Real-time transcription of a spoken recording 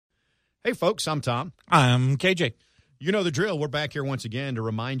Hey, folks, I'm Tom. I'm KJ. You know the drill. We're back here once again to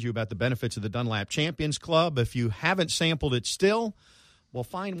remind you about the benefits of the Dunlap Champions Club. If you haven't sampled it still, well,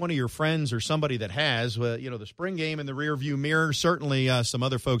 find one of your friends or somebody that has. The spring game in the rearview mirror. Certainly some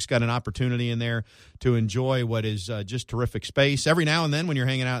other folks got an opportunity in there to enjoy what is just terrific space. Every now and then when you're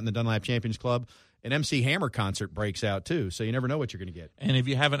hanging out in the Dunlap Champions Club, an MC Hammer concert breaks out, too, so you never know what you're going to get. And if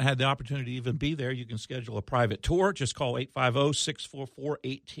you haven't had the opportunity to even be there, you can schedule a private tour. Just call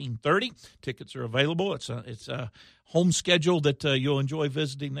 850-644-1830. Tickets are available. It's a home schedule that you'll enjoy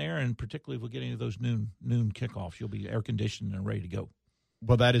visiting there, and particularly if we get any of those noon kickoffs, you'll be air-conditioned and ready to go.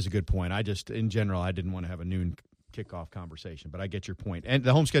 Well, that is a good point. In general, I didn't want to have a noon kickoff conversation, but I get your point. And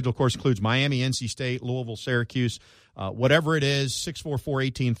the home schedule, of course, includes Miami, NC State, Louisville, Syracuse, whatever it is,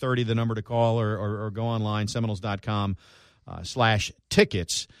 644-1830, the number to call, or go online,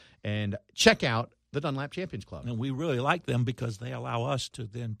 Seminoles.com/tickets, and check out the Dunlap Champions Club. And we really like them because they allow us to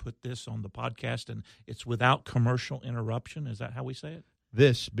then put this on the podcast, and it's without commercial interruption. Is that how we say it?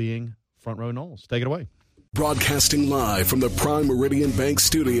 This being Front Row Noles. Take it away. Broadcasting live from the Prime Meridian Bank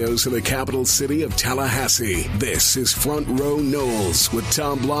Studios in the capital city of Tallahassee, this is Front Row Noles with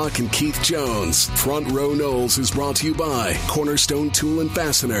Tom Block and Keith Jones. Front Row Noles is brought to you by Cornerstone Tool and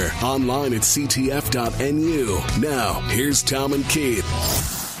Fastener, online at ctf.nu. Now, here's Tom and Keith.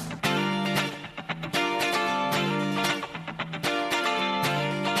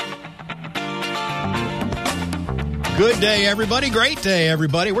 Good day, everybody. Great day,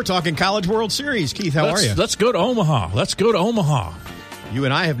 everybody. We're talking College World Series. Keith, how are you? Let's go to Omaha. You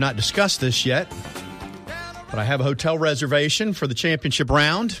and I have not discussed this yet, but I have a hotel reservation for the championship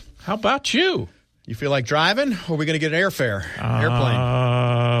round. How about you? You feel like driving, or are we going to get an airplane?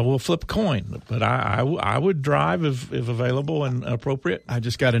 We'll flip a coin, but I would drive if available and appropriate. I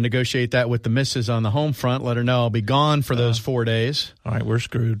just got to negotiate that with the missus on the home front, let her know I'll be gone for those 4 days. All right, we're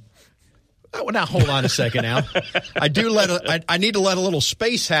screwed. Now, hold on a second now. I need to let a little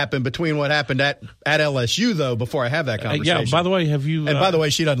space happen between what happened at LSU, though, before I have that conversation. Yeah, by the way, have you... And by the way,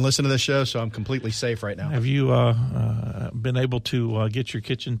 she doesn't listen to this show, so I'm completely safe right now. Have you been able to get your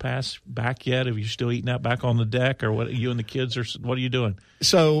kitchen pass back yet? Have you still eating out back on the deck, or what? You and the kids, or what are you doing?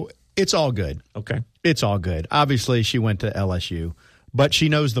 So it's all good. Okay. It's all good. Obviously, she went to LSU, but she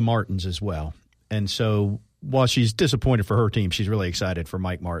knows the Martins as well. And so... while she's disappointed for her team, she's really excited for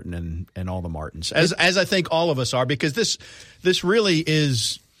Mike Martin and all the Martins, as I think all of us are, because this really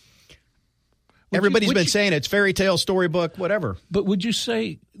is – everybody's been saying it's fairy tale, storybook, whatever. But would you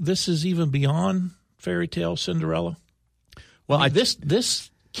say this is even beyond fairy tale Cinderella? Well,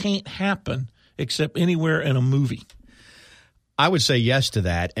 this can't happen except anywhere in a movie. I would say yes to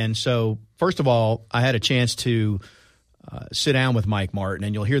that. And so, first of all, I had a chance to sit down with Mike Martin,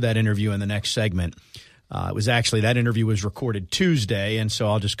 and you'll hear that interview in the next segment. That interview was recorded Tuesday, and so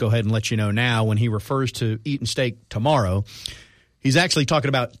I'll just go ahead and let you know now when he refers to eating steak tomorrow, he's actually talking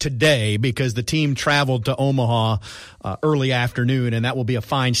about today because the team traveled to Omaha early afternoon, and that will be a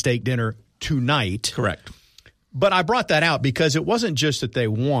fine steak dinner tonight. Correct. But I brought that out because it wasn't just that they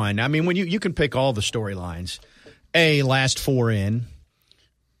won. I mean, when you can pick all the storylines. A, last four in.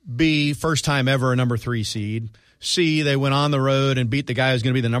 B, first time ever a number 3 seed. C, they went on the road and beat the guy who's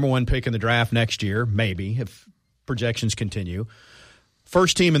going to be the number 1 pick in the draft next year, maybe, if projections continue.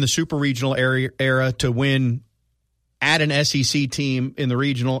 First team in the super regional era to win at an SEC team in the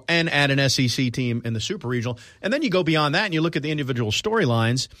regional and at an SEC team in the super regional. And then you go beyond that and you look at the individual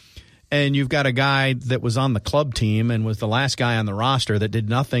storylines, and you've got a guy that was on the club team and was the last guy on the roster that did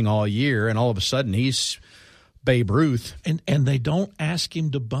nothing all year, and all of a sudden he's Babe Ruth. And they don't ask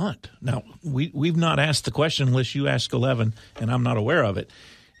him to bunt. Now, we've not asked the question unless you ask 11, and I'm not aware of it.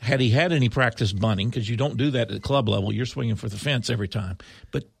 Had he had any practice bunting, because you don't do that at the club level, you're swinging for the fence every time,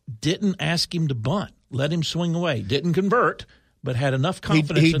 but didn't ask him to bunt. Let him swing away. Didn't convert, but had enough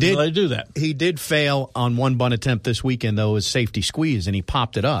confidence to let him do that. He did fail on one bunt attempt this weekend, though, as safety squeeze, and he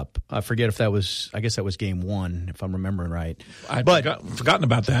popped it up. I forget if that was – I guess that was game 1, if I'm remembering right. I'd forgotten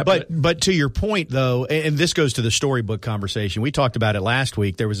about that. But to your point, though, and this goes to the storybook conversation. We talked about it last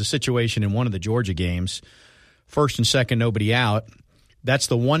week. There was a situation in one of the Georgia games, first and second, nobody out. That's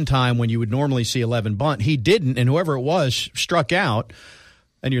the one time when you would normally see 11 bunt. He didn't, and whoever it was struck out.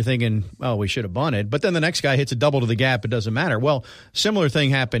 And you're thinking, oh, we should have bunted. But then the next guy hits a double to the gap. It doesn't matter. Well, similar thing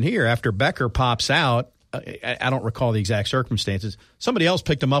happened here. After Becker pops out, I don't recall the exact circumstances, somebody else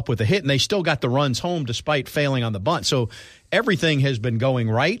picked him up with a hit, and they still got the runs home despite failing on the bunt. So everything has been going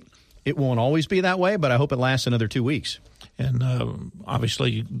right. It won't always be that way, but I hope it lasts another 2 weeks. And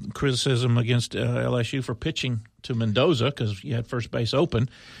obviously criticism against LSU for pitching to Mendoza because you had first base open.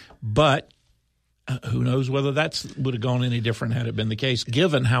 But Who knows whether that would have gone any different had it been the case,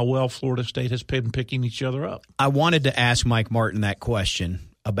 given how well Florida State has been picking each other up. I wanted to ask Mike Martin that question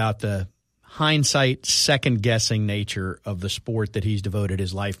about the hindsight, second-guessing nature of the sport that he's devoted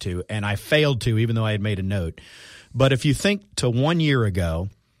his life to, and I failed to, even though I had made a note. But if you think to 1 year ago,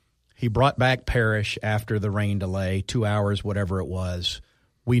 he brought back Parrish after the rain delay, 2 hours, whatever it was.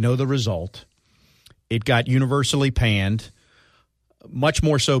 We know the result. It got universally panned, much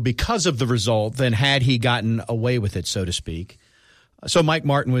more so because of the result than had he gotten away with it, so to speak. So Mike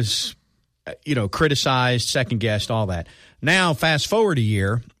Martin was, criticized, second-guessed, all that. Now, fast forward a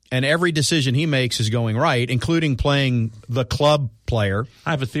year, and every decision he makes is going right, including playing the club player.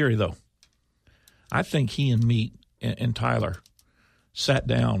 I have a theory, though. I think he and Meat and Tyler sat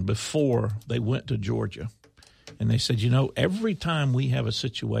down before they went to Georgia, and they said, every time we have a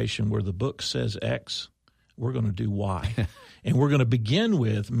situation where the book says X, we're going to do Y. And we're going to begin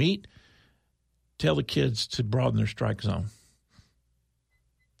with Meat, tell the kids to broaden their strike zone.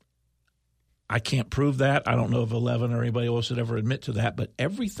 I can't prove that. I don't know if 11 or anybody else would ever admit to that, but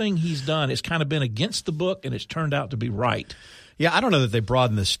everything he's done has kind of been against the book, and it's turned out to be right. Yeah, I don't know that they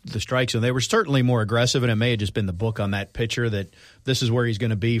broadened the strike zone. They were certainly more aggressive, and it may have just been the book on that pitcher that this is where he's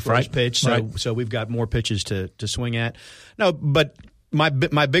going to be first pitch. So we've got more pitches to swing at. No, but my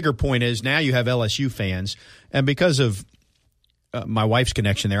bigger point is now you have LSU fans, and because of my wife's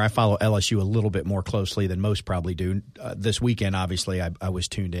connection there, I follow LSU a little bit more closely than most probably do. This weekend, obviously, I was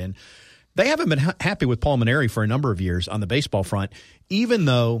tuned in. They haven't been happy with Paul Mainieri for a number of years on the baseball front, even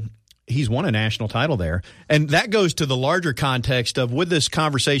though he's won a national title there. And that goes to the larger context of, would this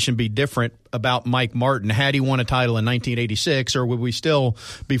conversation be different about Mike Martin had he won a title in 1986, or would we still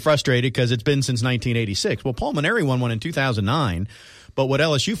be frustrated because it's been since 1986? Well, Paul Mainieri won one in 2009, but what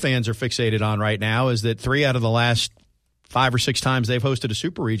LSU fans are fixated on right now is that 3 out of the last 5 or 6 times they've hosted a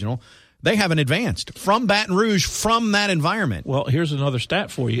super regional, they haven't advanced from Baton Rouge, from that environment. Well, here's another stat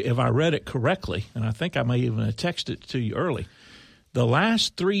for you. If I read it correctly, and I think I may even have texted it to you early, the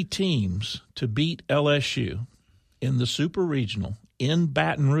last 3 teams to beat LSU in the super regional in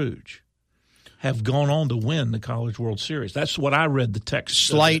Baton Rouge have gone on to win the College World Series. That's what I read the text.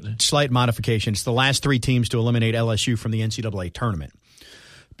 Slight modification. It's the last 3 teams to eliminate LSU from the NCAA tournament,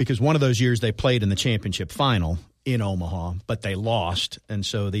 because one of those years they played in the championship final in Omaha, but they lost, and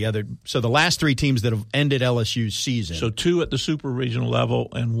so the last 3 teams that have ended LSU's season. So 2 at the super regional level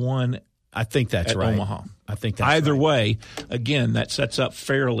and 1. I think that's at right. Omaha. I think that's either right. way. Again, that sets up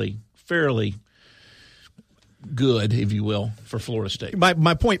fairly good, if you will, for Florida State.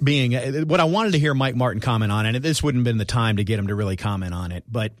 My point being, what I wanted to hear Mike Martin comment on, and this wouldn't have been the time to get him to really comment on it,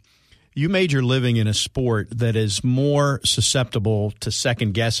 but you made your living in a sport that is more susceptible to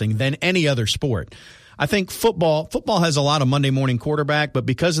second guessing than any other sport. I think football has a lot of Monday morning quarterback, but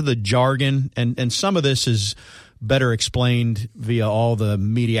because of the jargon, and some of this is better explained via all the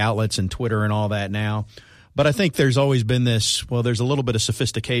media outlets and Twitter and all that now. But I think there's always been this, there's a little bit of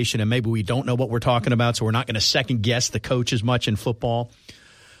sophistication, and maybe we don't know what we're talking about, so we're not going to second guess the coach as much in football.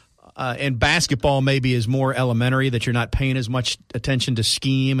 And basketball maybe is more elementary, that you're not paying as much attention to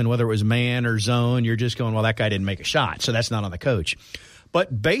scheme and whether it was man or zone. You're just going, well, that guy didn't make a shot, so that's not on the coach.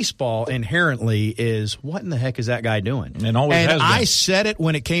 But baseball inherently is, what in the heck is that guy doing? And always has been. I said it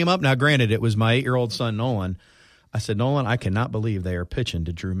when it came up. Now, granted, it was my 8-year-old son, Nolan. I said, Nolan, I cannot believe they are pitching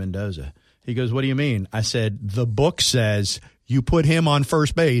to Drew Mendoza. He goes, what do you mean? I said, the book says you put him on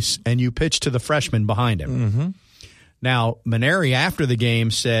first base and you pitch to the freshman behind him. Mm-hmm. Now, Mainieri after the game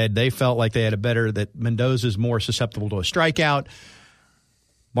said they felt like they had that Mendoza's more susceptible to a strikeout.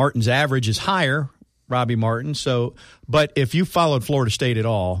 Martin's average is higher, Robbie Martin. So, but if you followed Florida State at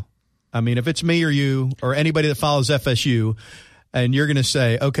all, I mean, if it's me or you or anybody that follows FSU, and you're going to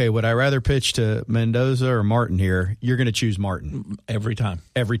say, okay, would I rather pitch to Mendoza or Martin here? You're going to choose Martin. Every time.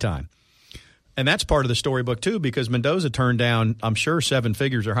 Every time. And that's part of the storybook, too, because Mendoza turned down, I'm sure, 7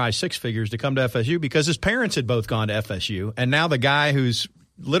 figures or high 6 figures to come to FSU because his parents had both gone to FSU. And now the guy who's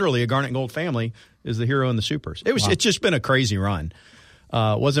literally a Garnet and Gold family is the hero in the Supers. It's just been a crazy run.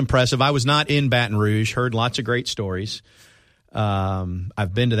 Was impressive. I was not in Baton Rouge, heard lots of great stories.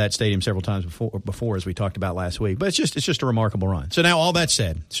 I've been to that stadium several times before, as we talked about last week. But it's just a remarkable run. So now, all that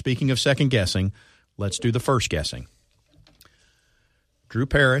said, speaking of second guessing, let's do the first guessing. Drew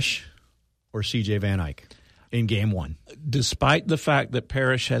Parrish or C.J. Van Eyck in Game 1? Despite the fact that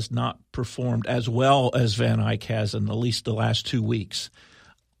Parrish has not performed as well as Van Eyck has in at least the last 2 weeks,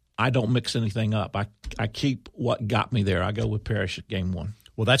 I don't mix anything up. I keep what got me there. I go with Parrish at Game 1.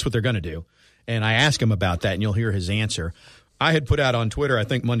 Well, that's what they're going to do. And I asked him about that, and you'll hear his answer. I had put out on Twitter, I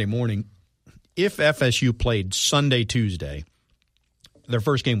think Monday morning, if FSU played Sunday, Tuesday, their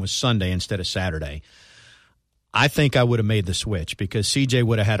first game was Sunday instead of Saturday, I think I would have made the switch because CJ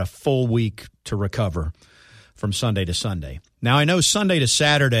would have had a full week to recover from Sunday to Sunday. Now, I know Sunday to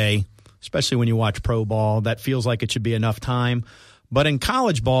Saturday, especially when you watch pro ball, that feels like it should be enough time. But in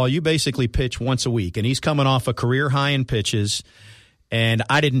college ball, you basically pitch once a week, and he's coming off a career high in pitches, and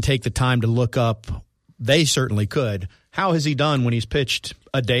I didn't take the time to look up. They certainly could. How has he done when he's pitched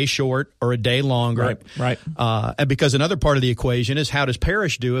a day short or a day longer? Right. And because another part of the equation is how does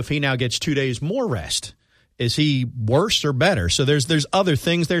Parrish do if he now gets 2 days more rest? Is he worse or better? So there's other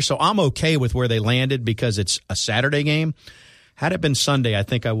things there. So I'm okay with where they landed because it's a Saturday game. Had it been Sunday, I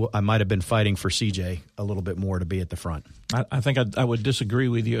think I might have been fighting for CJ a little bit more to be at the front. I think I would disagree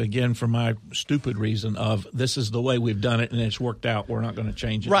with you again for my stupid reason of this is the way we've done it and it's worked out. We're not going to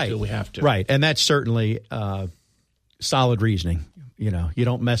change it until we have to. Right, and that's certainly solid reasoning. You know, you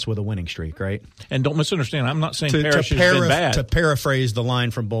don't mess with a winning streak, right? And don't misunderstand. I'm not saying Parrish has been bad. To paraphrase the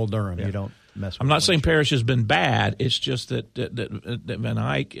line from Bull Durham, you don't mess with I'm not saying Parrish has been bad. It's just that Van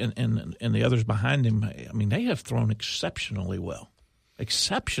Eyck and the others behind him, I mean, they have thrown exceptionally well.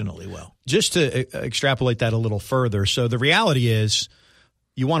 Exceptionally well. Just to extrapolate that a little further, so the reality is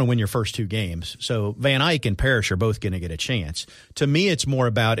you want to win your first 2 games. So Van Eyck and Parrish are both going to get a chance. To me, it's more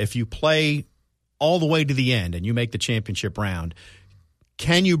about if you play all the way to the end and you make the championship round,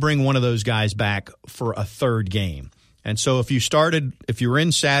 can you bring one of those guys back for a third game? And so if you were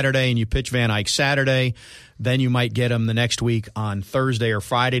in Saturday and you pitch Van Eyck Saturday, then you might get him the next week on Thursday or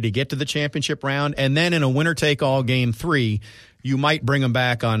Friday to get to the championship round. And then in a winner-take-all game 3, you might bring him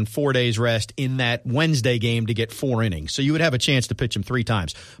back on 4 days rest in that Wednesday game to get 4 innings. So you would have a chance to pitch him 3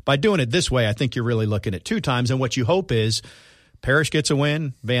 times. By doing it this way, I think you're really looking at 2 times. And what you hope is Parrish gets a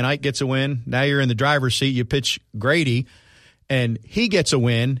win, Van Eyck gets a win. Now you're in the driver's seat. You pitch Grady, and he gets a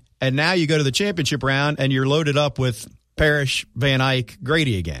win. And now you go to the championship round, and you're loaded up with Parrish, Van Eyck,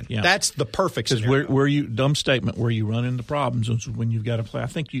 Grady again. Yeah. That's the perfect scenario. Because where you dumb statement where you run into problems is when you've got to play. I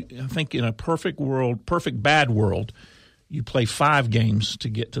think in a perfect bad world, you play 5 games to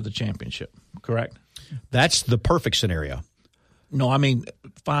get to the championship. Correct? That's the perfect scenario. No, I mean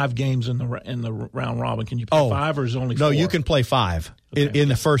 5 games in the round robin. Can you play 5 or is it only 4? No, you can play 5 in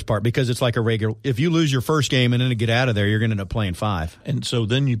the first part because it's like a regular. If you lose your first game and then to get out of there, you're going to end up playing 5. And so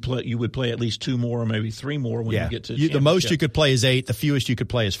then you would play at least 2 more or maybe 3 more when you get to the most you could play is 8. The fewest you could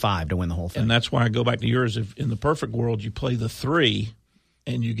play is 5 to win the whole thing. And that's why I go back to yours. If in the perfect world you play the 3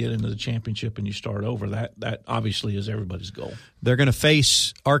 and you get into the championship and you start over, that obviously is everybody's goal. They're going to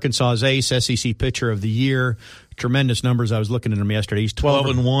face Arkansas's ace, SEC pitcher of the year. Tremendous numbers. I was looking at him yesterday. He's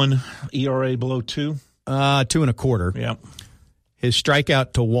 12-1, ERA below 2. 2.25. Yep. His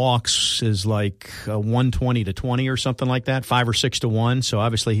strikeout to walks is like 120 to 20 or something like that, 5 or 6 to 1. So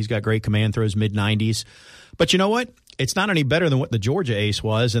obviously he's got great command, throws mid-90s. But you know what? It's not any better than what the Georgia ace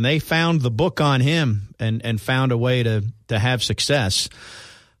was, and they found the book on him and found a way to have success.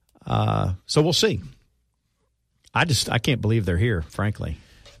 So we'll see. I can't believe they're here, frankly.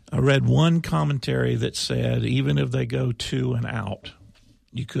 I read one commentary that said even if they go 2 and out,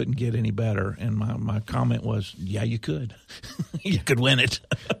 you couldn't get any better. And my comment was, yeah, you could. You could win it.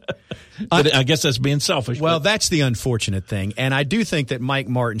 But I guess that's being selfish. Well, that's the unfortunate thing. And I do think that Mike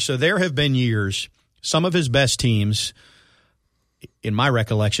Martin, so there have been years, some of his best teams, in my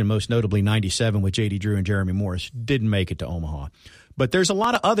recollection, most notably 97 with J.D. Drew and Jeremy Morris, didn't make it to Omaha. But there's a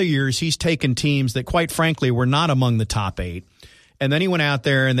lot of other years he's taken teams that, quite frankly, were not among the top 8. And then he went out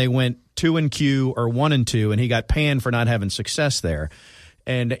there and they went 2-Q or 1-2, and he got panned for not having success there.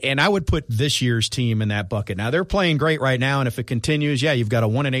 And I would put this year's team in that bucket. Now, they're playing great right now, and if it continues, you've got a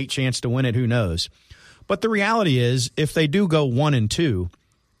 1-8 chance to win it. Who knows? But the reality is, if they do go 1-2,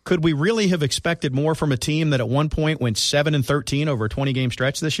 could we really have expected more from a team that at one point went 7-13 over a 20-game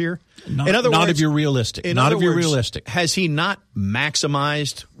stretch this year? Not if you're realistic. Not if you're realistic. Has he not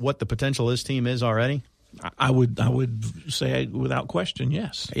maximized what the potential of this team is already? I would say without question,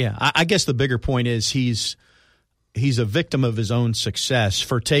 yes. Yeah, I guess the bigger point is he's a victim of his own success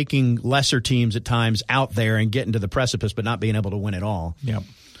for taking lesser teams at times out there and getting to the precipice but not being able to win it all. Yeah,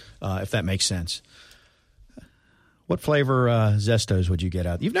 if that makes sense. What flavor Zestos would you get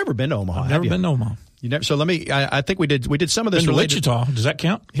out? You've never been to Omaha. I've never been to Omaha. You never. So let me. I think we did some of this. Been to Wichita. Does that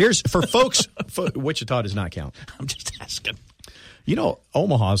count? Here's for folks. Wichita does not count. I'm just asking. You know,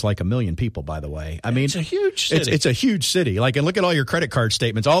 Omaha is like 1 million people, by the way. I mean, it's a huge city. It's a huge city. Like, and look at all your credit card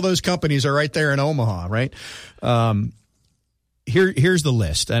statements. All those companies are right there in Omaha, right? Here's the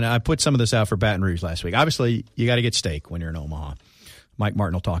list, and I put some of this out for Baton Rouge last week. Obviously, you got to get steak when you're in Omaha. Mike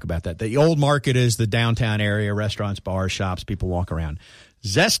Martin will talk about that. The old market is the downtown area, restaurants, bars, shops, people walk around.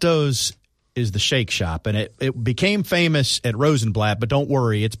 Zestos is the Shake Shop, and it became famous at Rosenblatt, but don't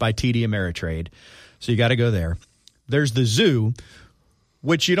worry, it's by TD Ameritrade, so you got to go there. There's the zoo,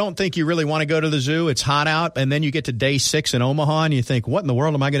 which you don't think you really want to go to the zoo. It's hot out, and then you get to day 6 in Omaha, and you think, what in the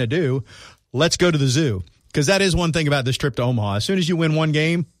world am I going to do? Let's go to the zoo. Because that is one thing about this trip to Omaha. As soon as you win one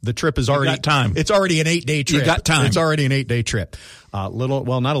game, the trip is already time. It's already an 8-day trip. You got time. It's already an 8-day trip. Not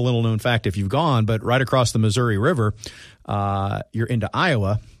a little known fact if you've gone, but right across the Missouri River, you're into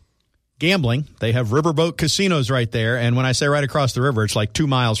Iowa. Gambling. They have riverboat casinos right there, and when I say right across the river, it's like 2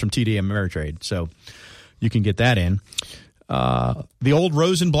 miles from TD Ameritrade, so you can get that in. The old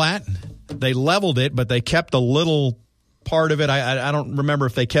Rosenblatt, they leveled it, but they kept a little part of it. I don't remember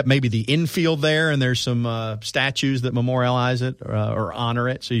if they kept maybe the infield there, and there's some statues that memorialize it or honor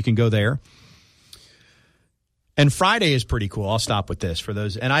it, so you can go there. And Friday is pretty cool. I'll stop with this for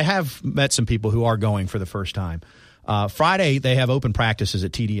those. And I have met some people who are going for the first time. Friday, they have open practices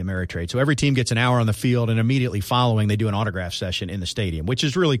at TD Ameritrade. So every team gets an hour on the field, and immediately following, they do an autograph session in the stadium, which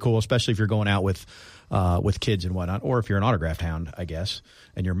is really cool, especially if you're going out with kids and whatnot, or if you're an autographed hound, I guess,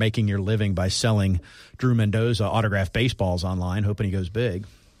 and you're making your living by selling Drew Mendoza autographed baseballs online, hoping he goes big.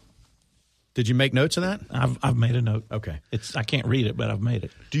 Did you make notes of that? I've made a note. Okay. I can't read it, but I've made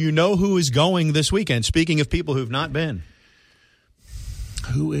it. Do you know who is going this weekend? Speaking of people who've not been.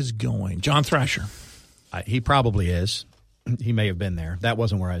 Who is going? John Thrasher. He probably is. He may have been there. That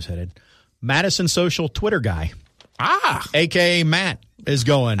wasn't where I was headed. Madison Social Twitter guy. A.K.A. Matt is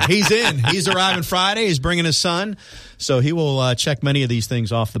going. He's in. He's arriving Friday. He's bringing his son. So he will check many of these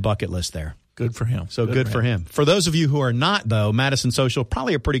things off the bucket list there. Good for him. So good for him. For those of you who are not, though, Madison Social,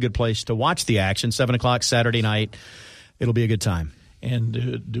 probably a pretty good place to watch the action. 7 o'clock Saturday night. It'll be a good time.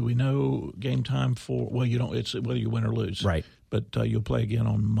 And do we know game time for, well, you don't, it's whether you win or lose. Right. But you'll play again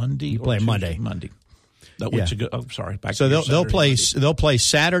on Monday? You play Monday. Monday. Back so to they'll play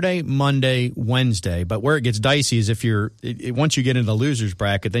Saturday, Monday, Wednesday. But where it gets dicey is if once you get into the losers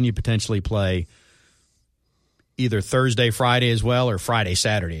bracket, then you potentially play either Thursday, Friday as well, or Friday,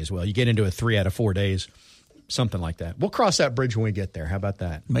 Saturday as well. You get into a 3 out of 4 days, something like that. We'll cross that bridge when we get there. How about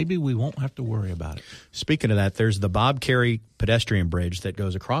that? Maybe we won't have to worry about it. Speaking of that, there's the Bob Carey pedestrian bridge that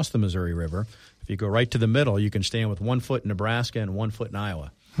goes across the Missouri River. If you go right to the middle, you can stand with 1 foot in Nebraska and 1 foot in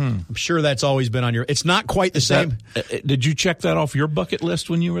Iowa. I'm sure that's always been on your – it's not quite the same. Did you check that off your bucket list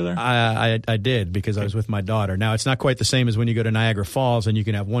when you were there? I did because I was with my daughter. Now, it's not quite the same as when you go to Niagara Falls and you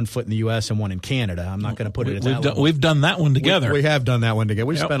can have 1 foot in the U.S. and 1 in Canada. I'm not going to put it at that level. We've done that one together. We have done that one together.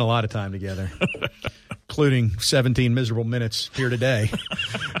 We've spent a lot of time together, including 17 miserable minutes here today.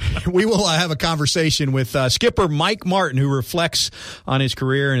 We will have a conversation with skipper Mike Martin, who reflects on his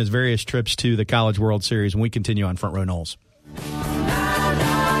career and his various trips to the College World Series, when we continue on Front Row Noles.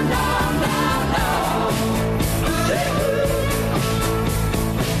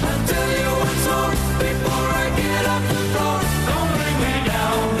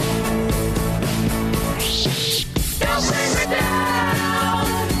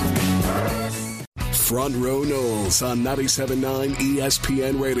 Front Row Noles on 97.9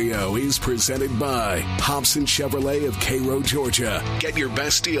 ESPN Radio is presented by Hobson Chevrolet of Cairo, Georgia. Get your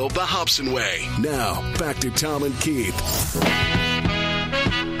best deal the Hobson way. Now, back to Tom and Keith.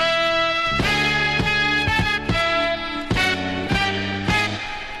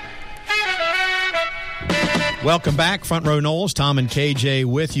 Welcome back, Front Row Noles. Tom and KJ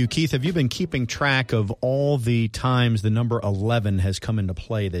with you. Keith, have you been keeping track of all the times the number 11 has come into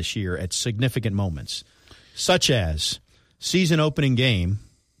play this year at significant moments, such as season opening game,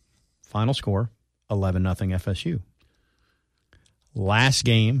 final score, 11-0 FSU. Last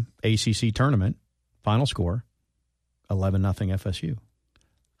game, ACC tournament, final score, 11-0 FSU.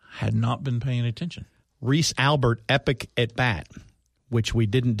 Had not been paying attention. Reese Albert epic at bat, which we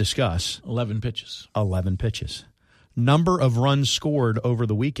didn't discuss. 11 pitches. 11 pitches. Number of runs scored over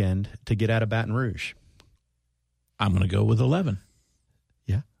the weekend to get out of Baton Rouge. I'm going to go with 11.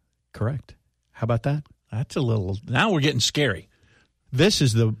 Yeah, correct. How about that? That's a little – now we're getting scary.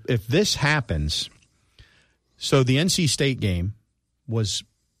 If this happens, so the NC State game was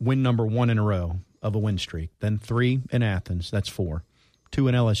win number 1 in a row of a win streak. Then 3 in Athens, that's 4. 2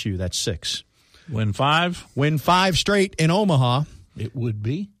 in LSU, that's 6. Win 5. Win 5 straight in Omaha. It would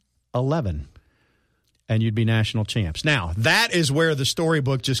be 11, and you'd be national champs. Now, that is where the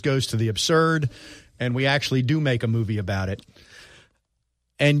storybook just goes to the absurd, and we actually do make a movie about it.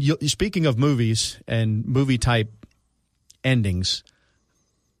 And speaking of movies and movie-type endings,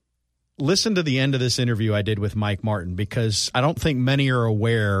 listen to the end of this interview I did with Mike Martin, because I don't think many are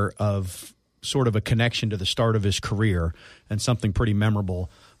aware of sort of a connection to the start of his career and something pretty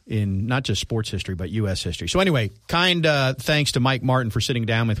memorable in not just sports history, but U.S. history. So anyway, thanks to Mike Martin for sitting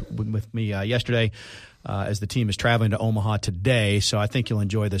down with me yesterday as the team is traveling to Omaha today. So I think you'll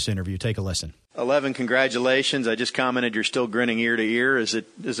enjoy this interview. Take a listen. 11, congratulations. I just commented you're still grinning ear to ear. Is it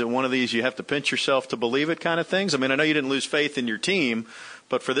one of these you have to pinch yourself to believe it kind of things? I mean, I know you didn't lose faith in your team,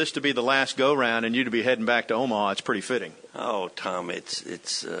 but for this to be the last go-round and you to be heading back to Omaha, it's pretty fitting. Oh, Tom,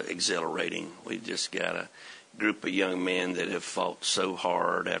 it's exhilarating. We just got a group of young men that have fought so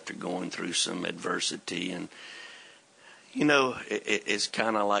hard after going through some adversity. And, you know, it's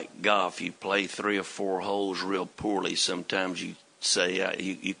kind of like golf. You play 3 or 4 holes real poorly. Sometimes you say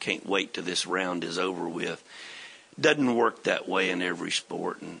you can't wait till this round is over with. Doesn't work that way in every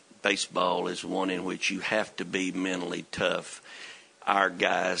sport, and baseball is one in which you have to be mentally tough. Our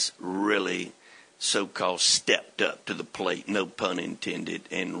guys really so-called stepped up to the plate, no pun intended,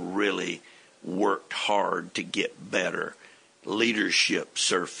 and really worked hard to get better. Leadership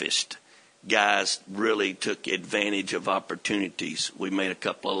surfaced. Guys really took advantage of opportunities. We made a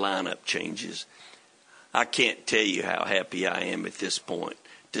couple of lineup changes. I can't tell you how happy I am at this point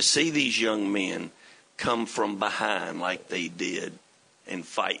to see these young men come from behind like they did and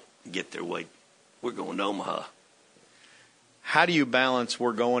fight, get their way. We're going to Omaha. How do you balance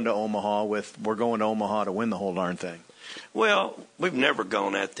we're going to Omaha with we're going to Omaha to win the whole darn thing? Well, we've never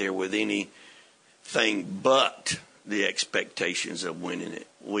gone out there with anything but the expectations of winning it.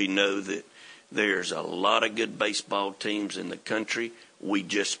 We know that there's a lot of good baseball teams in the country. We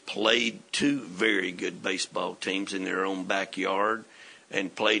just played 2 very good baseball teams in their own backyard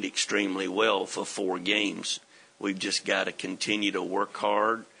and played extremely well for 4 games. We've just got to continue to work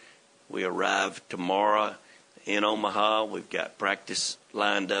hard. We arrive tomorrow in Omaha. We've got practice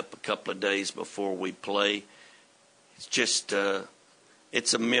lined up a couple of days before we play. It's just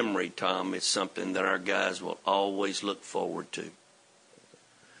it's a memory, Tom. It's something that our guys will always look forward to.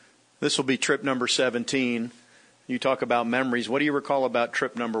 This will be trip number 17. You talk about memories. What do you recall about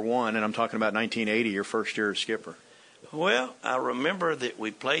trip number 1? And I'm talking about 1980, your first year as skipper. Well, I remember that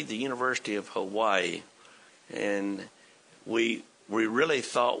we played the University of Hawaii, and we really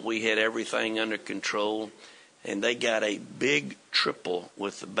thought we had everything under control, and they got a big triple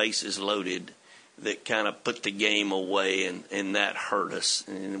with the bases loaded that kind of put the game away, and that hurt us.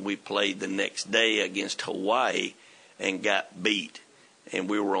 And we played the next day against Hawaii and got beat. And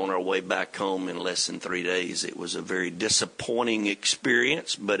we were on our way back home in less than 3 days. It was a very disappointing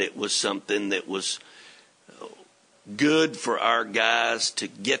experience, but it was something that was good for our guys to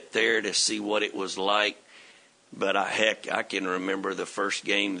get there to see what it was like. But I can remember the first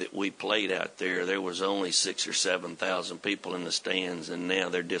game that we played out there. There was only 6,000 or 7,000 people in the stands, and now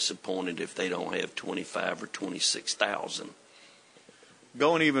they're disappointed if they don't have 25 or 26,000.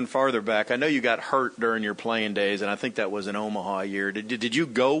 Going even farther back, I know you got hurt during your playing days, and I think that was an Omaha year. Did you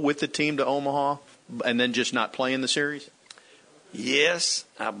go with the team to Omaha and then just not play in the series? Yes,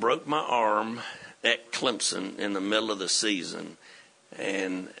 I broke my arm at Clemson in the middle of the season,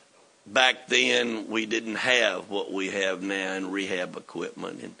 and back then we didn't have what we have now in rehab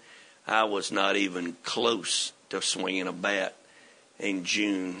equipment, and I was not even close to swinging a bat in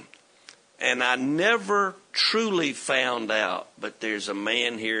June. And I never truly found out, but there's a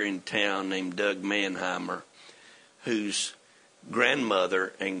man here in town named Doug Mannheimer whose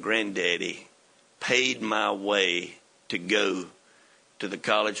grandmother and granddaddy paid my way to go to the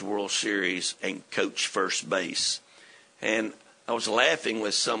College World Series and coach first base. And I was laughing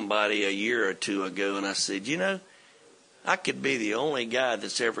with somebody a year or 2 ago, and I said, you know, I could be the only guy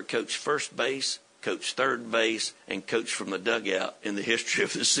that's ever coached first base, coached third base, and coached from the dugout in the history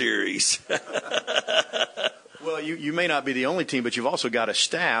of the series. Well, you may not be the only team, but you've also got a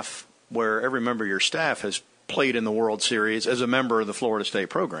staff where every member of your staff has played in the World Series as a member of the Florida State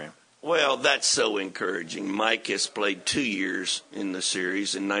program. Well, that's so encouraging. Mike has played 2 years in the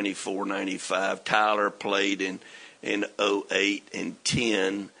series in 94, 95. Tyler played in 08 and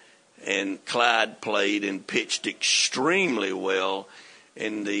 10. And Clyde played and pitched extremely well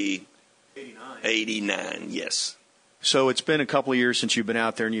in the 89, yes. So it's been a couple of years since you've been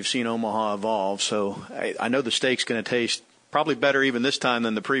out there and you've seen Omaha evolve. So I know the steak's going to taste probably better even this time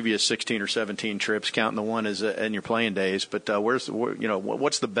than the previous 16 or 17 trips, counting the one as in your playing days. But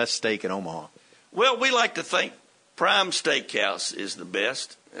what's the best steak in Omaha? Well, we like to think Prime Steakhouse is the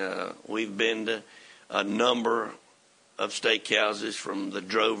best. We've been to a number of steakhouses from the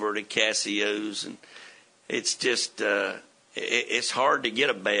Drover to Cassio's, and it's just it's hard to get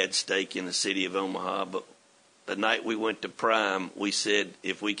a bad steak in the city of Omaha, but the night we went to Prime, we said,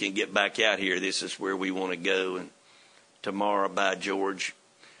 if we can get back out here, this is where we want to go. And tomorrow, by George,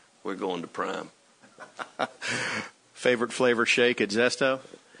 we're going to Prime. Favorite flavor shake at Zesto?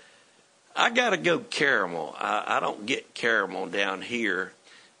 I got to go caramel. I don't get caramel down here,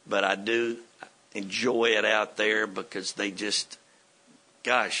 but I do enjoy it out there because they just,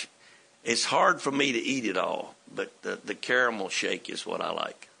 gosh, it's hard for me to eat it all, but the caramel shake is what I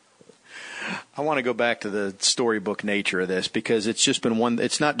like. I want to go back to the storybook nature of this because it's just been one.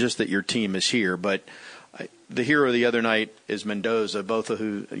 It's not just that your team is here, but the hero the other night is Mendoza, both of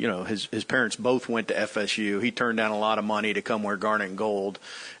who, his parents both went to FSU. He turned down a lot of money to come wear garnet and gold,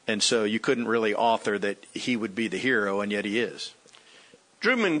 and so you couldn't really author that he would be the hero, and yet he is.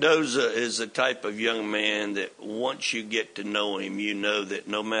 Drew Mendoza is the type of young man that once you get to know him, you know that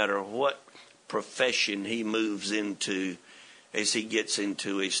no matter what profession he moves into as he gets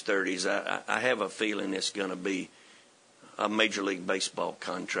into his 30s, I have a feeling it's going to be a Major League Baseball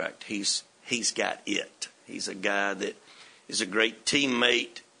contract. He's got it. He's a guy that is a great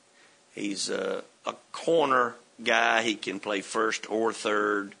teammate. He's a corner guy. He can play first or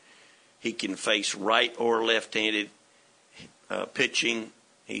third. He can face right or left-handed pitching.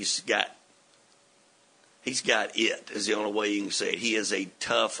 He's got it is the only way you can say it. He is a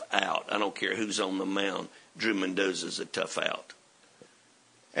tough out. I don't care who's on the mound. Drew Mendoza is a tough out.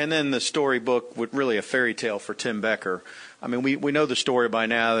 And then the storybook, really a fairy tale for Tim Becker. I mean, we know the story by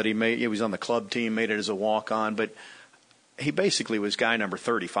now that he was on the club team, made it as a walk-on, but he basically was guy number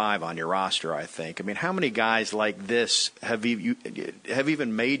 35 on your roster, I think. I mean, how many guys like this have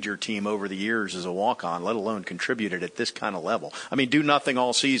even made your team over the years as a walk-on, let alone contributed at this kind of level? I mean, do nothing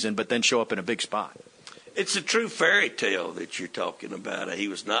all season, but then show up in a big spot. It's a true fairy tale that you're talking about. He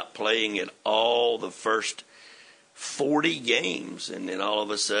was not playing at all the first 40 games, and then all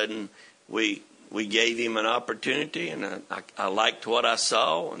of a sudden we gave him an opportunity, and I liked what I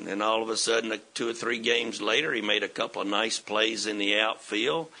saw, and then all of a sudden 2 or 3 games later he made a couple of nice plays in the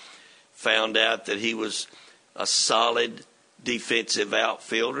outfield, found out that he was a solid defensive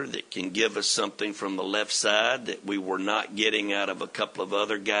outfielder that can give us something from the left side that we were not getting out of a couple of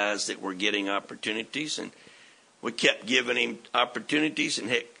other guys that were getting opportunities, and we kept giving him opportunities,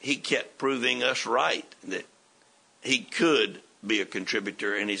 and he kept proving us right that he could be a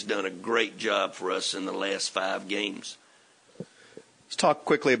contributor, and he's done a great job for us in the last 5 games. Let's talk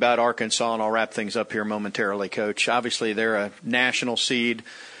quickly about Arkansas, and I'll wrap things up here momentarily, Coach. Obviously, they're a national seed.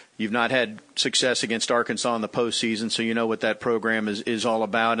 You've not had success against Arkansas in the postseason, so you know what that program is all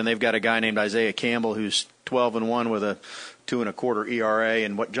about. And they've got a guy named Isaiah Campbell who's 12-1 with a 2.25 ERA,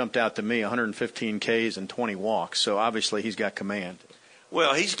 and what jumped out to me, 115 Ks and 20 walks. So obviously he's got command.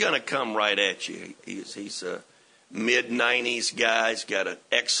 Well, he's going to come right at you. He's a mid-90s guy. He's got an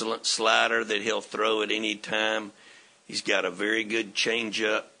excellent slider that he'll throw at any time. He's got a very good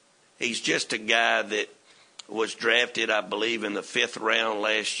changeup. He's just a guy that was drafted, I believe, in the 5th round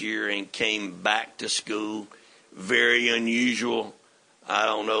last year and came back to school. Very unusual. I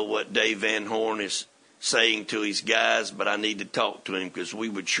don't know what Dave Van Horn is saying to his guys, but I need to talk to him because we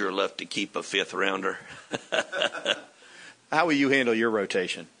would sure love to keep a 5th rounder. How will you handle your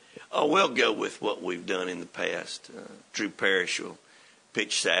rotation? Oh, we'll go with what we've done in the past. Drew Parrish will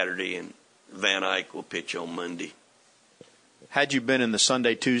pitch Saturday, and Van Eyck will pitch on Monday. Had you been in the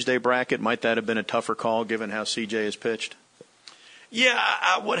Sunday-Tuesday bracket, might that have been a tougher call given how CJ has pitched? Yeah,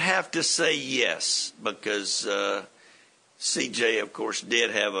 I would have to say yes, because CJ, of course,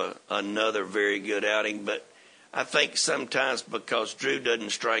 did have another very good outing, but I think sometimes because Drew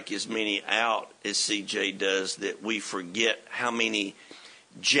doesn't strike as many out as CJ does that we forget how many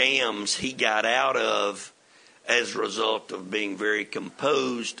jams he got out of as a result of being very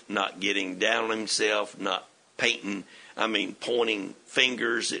composed, not getting down on himself, not pointing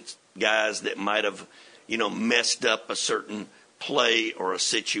fingers at guys that might have, messed up a certain play or a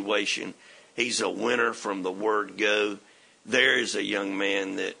situation. He's a winner from the word go. There is a young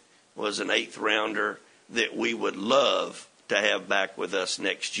man that was an 8th rounder that we would love to have back with us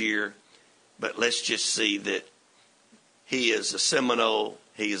next year. But let's just see that he is a Seminole.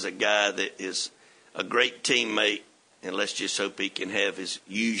 He is a guy that is a great teammate, and let's just hope he can have his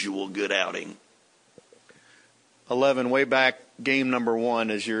usual good outing. 11, way back, game number 1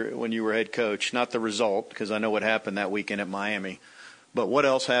 when you were head coach. Not the result, because I know what happened that weekend at Miami. But what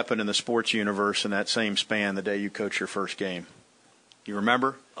else happened in the sports universe in that same span the day you coached your first game? You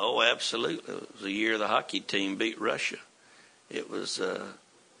remember? Oh, absolutely. It was the year the hockey team beat Russia. It was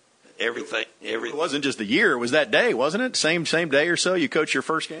everything. It wasn't just the year. It was that day, wasn't it? Same day or so you coached your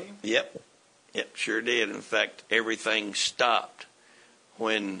first game? Yep, sure did. In fact, everything stopped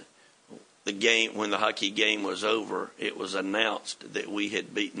when the hockey game was over. It was announced that we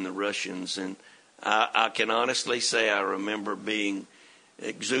had beaten the Russians, and I can honestly say I remember being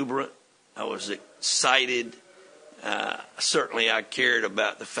exuberant. I was excited. Certainly I cared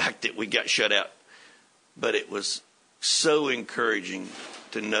about the fact that we got shut out, but it was so encouraging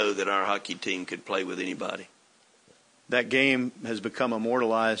to know that our hockey team could play with anybody. That game has become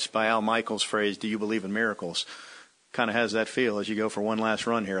immortalized by Al Michaels' phrase, "Do you believe in miracles?" Kind of has that feel as you go for one last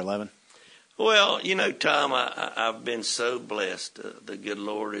run here, 11. Well, Tom, I've been so blessed. The good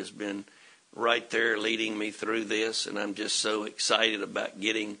Lord has been right there leading me through this, and I'm just so excited about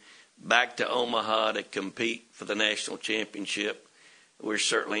getting back to Omaha to compete for the national championship. We're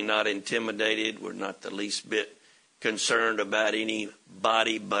certainly not intimidated. We're not the least bit concerned about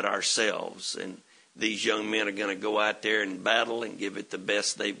anybody but ourselves. And these young men are going to go out there and battle and give it the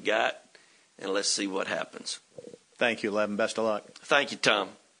best they've got, and let's see what happens. Thank you, 11. Best of luck. Thank you, Tom.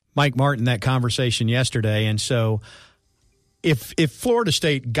 Mike Martin, that conversation yesterday, and so if Florida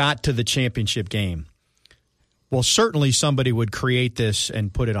State got to the championship game, well, certainly somebody would create this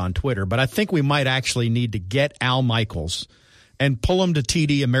and put it on Twitter, but I think we might actually need to get Al Michaels and pull him to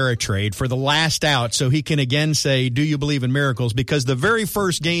TD Ameritrade for the last out so he can again say, "Do you believe in miracles?" Because the very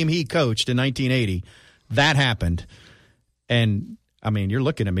first game he coached in 1980, that happened. And, I mean, you're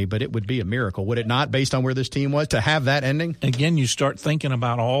looking at me, but it would be a miracle, would it not, based on where this team was, to have that ending? Again, you start thinking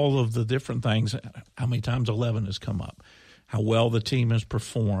about all of the different things, how many times 11 has come up, how well the team has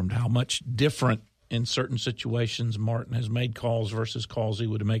performed, how much different in certain situations Martin has made calls versus calls he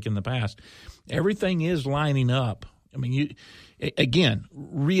would make in the past. Everything is lining up. I mean, again,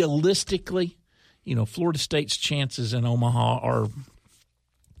 realistically, Florida State's chances in Omaha are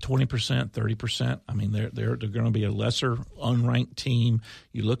 20%, 30%. I mean, they're going to be a lesser unranked team.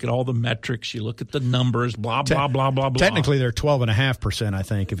 You look at all the metrics, you look at the numbers, blah, blah, blah, blah, blah. Technically, they're 12.5%, I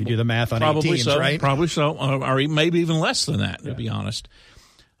think, if you do the math on 8 teams, right? Probably so, or maybe even less than that, to be honest.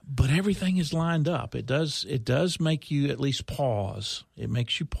 But everything is lined up. It does make you at least pause. It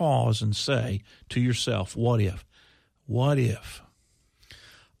makes you pause and say to yourself, what if? What if?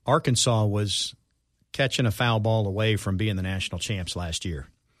 Arkansas was catching a foul ball away from being the national champs last year.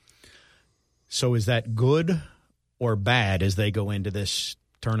 So is that good or bad as they go into this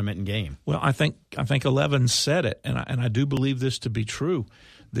tournament and game? Well, I think 11 said it, and I do believe this to be true.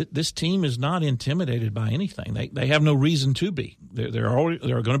 This team is not intimidated by anything. They have no reason to be. They're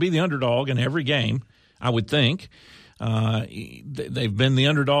going to be the underdog in every game, I would think. They've been the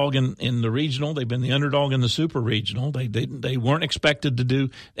underdog in the regional. They've been the underdog in the super regional. They weren't expected to do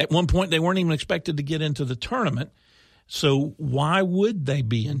 – at one point they weren't even expected to get into the tournament. So why would they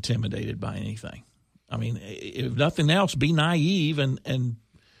be intimidated by anything? I mean, if nothing else, be naive and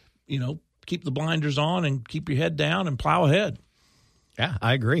keep the blinders on and keep your head down and plow ahead. Yeah,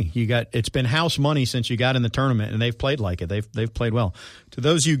 I agree. It's been house money since you got in the tournament, and they've played like it. They've played well. To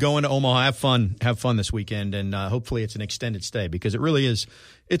those of you going to Omaha, have fun this weekend, and hopefully it's an extended stay because it really is.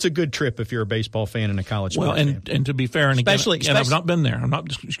 It's a good trip if you're a baseball fan and a college sports fan. And to be fair, and I've not been there.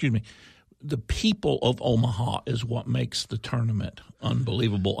 Excuse me. The people of Omaha is what makes the tournament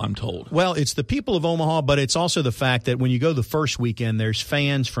unbelievable, I'm told. Well, it's the people of Omaha, but it's also the fact that when you go the first weekend, there's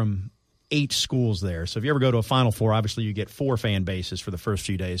fans from 8 schools there. So if you ever go to a Final Four, obviously you get 4 fan bases for the first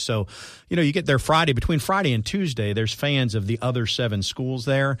few days. So, you get there between Friday and Tuesday, there's fans of the other 7 schools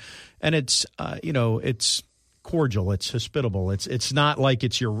there. And it's, it's cordial. It's hospitable. It's not like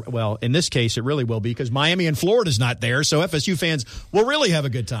it's in this case, it really will be because Miami and Florida's not there. So FSU fans will really have a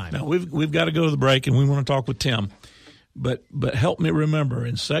good time. Now, we've got to go to the break and we want to talk with Tim. But help me remember,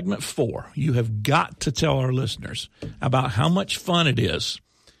 in segment 4, you have got to tell our listeners about how much fun it is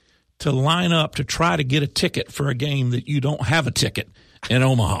to line up to try to get a ticket for a game that you don't have a ticket in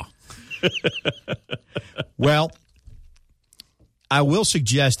Omaha. Well, I will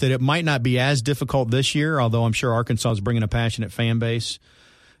suggest that it might not be as difficult this year, although I'm sure Arkansas is bringing a passionate fan base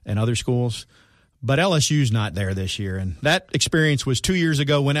and other schools. But LSU's not there this year, and that experience was 2 years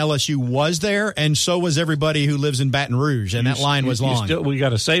ago when LSU was there, and so was everybody who lives in Baton Rouge, and that line was long. We got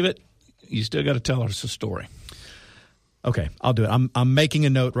to save it. You still got to tell us the story. Okay, I'll do it. I'm making a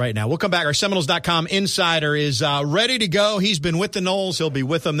note right now. We'll come back. Our Seminoles.com insider is ready to go. He's been with the Noles. He'll be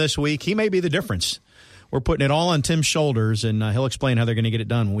with them this week. He may be the difference. We're putting it all on Tim's shoulders, and he'll explain how they're going to get it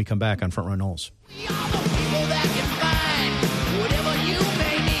done when we come back on Front Row Noles. We are the people that can find whatever you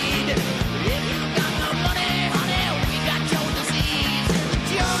may need. If you got the money, honey, we got your disease.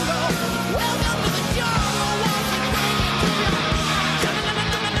 Jungle, welcome to the jungle. Won't we bring you to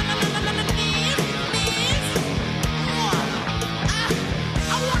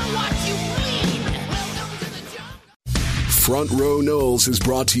I want to watch you bleed. Welcome to the jungle. Front Row Noles is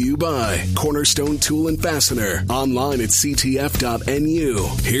brought to you by Cornerstone Tool and Fastener. Online at ctf.nu.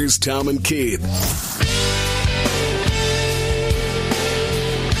 Here's Tom and Keith.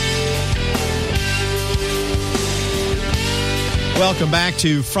 Welcome back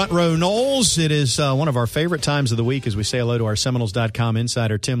to Front Row Noles. It is one of our favorite times of the week as we say hello to our Seminoles.com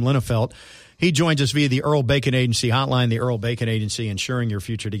insider, Tim Linnefelt. He joins us via the Earl Bacon Agency hotline, the Earl Bacon Agency, ensuring your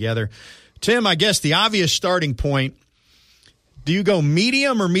future together. Tim, I guess the obvious starting point, do you go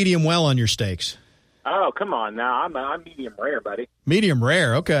medium or medium well on your steaks? Oh, come on now. I'm medium rare, buddy. Medium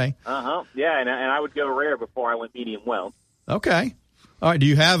rare, okay. Uh-huh. Yeah, and I would go rare before I went medium well. Okay. All right, do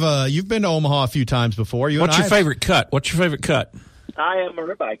you have you've been to Omaha a few times before. What's your favorite cut? I am a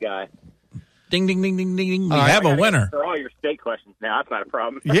ribeye guy. Ding, ding, ding, ding, ding, ding. We I have a winner. For all your steak questions now, that's not a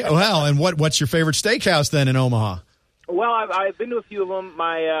problem. Yeah, well, and what's your favorite steakhouse then in Omaha? Well, I've been to a few of them.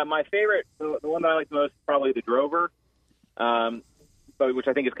 My favorite, the one that I like the most, is probably the Drover, which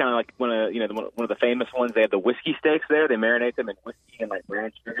I think is kind of like one of the famous ones. They have the whiskey steaks there. They marinate them in whiskey and like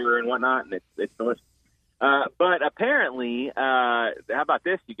brown sugar and whatnot, and it's delicious. But apparently, how about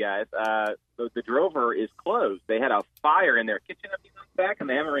this, you guys? The Drover is closed. They had a fire in their kitchen a few months back, and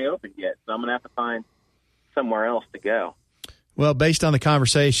they haven't reopened yet. So I'm going to have to find somewhere else to go. Well, based on the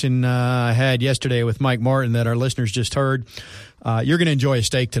conversation I had yesterday with Mike Martin that our listeners just heard, you're going to enjoy a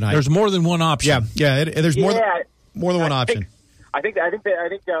steak tonight. There's more than one option. Yeah. There's more than one option. I think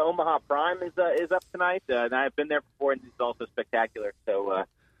Omaha Prime is up tonight, and I've been there before, and it's also spectacular. So.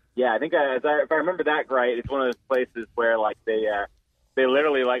 Yeah, I think if I remember that right, it's one of those places where like they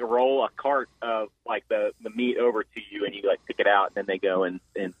literally like roll a cart of like the meat over to you, and you like pick it out, and then they go and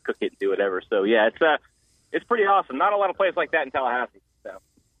cook it and do whatever. So yeah, it's pretty awesome. Not a lot of places like that in Tallahassee. So.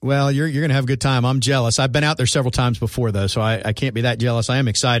 Well, you're going to have a good time. I'm jealous. I've been out there several times before though, so I can't be that jealous. I am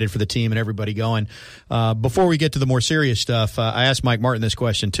excited for the team and everybody going. Before we get to the more serious stuff, I asked Mike Martin this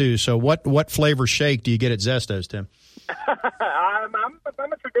question too. So what flavor shake do you get at Zesto's, Tim?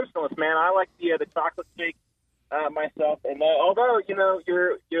 I'm a traditionalist, man. I like the chocolate shake myself. And although if you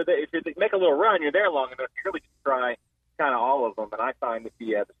make a little run, you're there long enough, you really can try kind of all of them. And I find that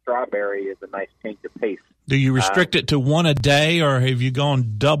the strawberry is a nice change of pace. Do you restrict it to one a day, or have you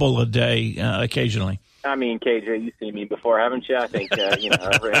gone double a day occasionally? I mean, KJ, you've seen me before, haven't you? I think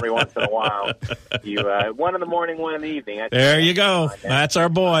every once in a while, you one in the morning, one in the evening. There you go. That's our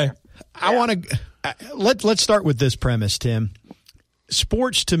boy. I want to let's start with this premise, Tim.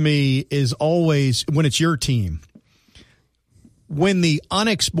 Sports to me is always when it's your team. When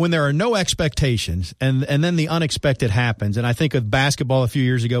there are no expectations and then the unexpected happens, and I think of basketball a few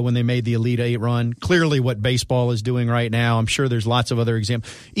years ago when they made the Elite Eight run, clearly what baseball is doing right now. I'm sure there's lots of other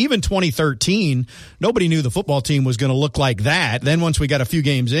examples. Even 2013, nobody knew the football team was going to look like that. Then once we got a few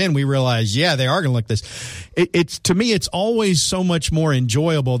games in, we realized, yeah, they are going to look this. It's to me, it's always so much more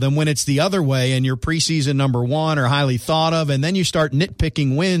enjoyable than when it's the other way and you're preseason number one or highly thought of, and then you start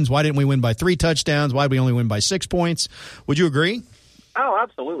nitpicking wins. Why didn't we win by 3 touchdowns? Why did we only win by 6 points? Would you agree? Oh,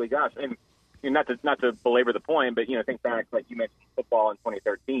 absolutely, gosh, and not to belabor the point, but think back, like you mentioned, football in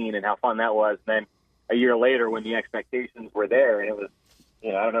 2013 and how fun that was. And then a year later, when the expectations were there, and it was, I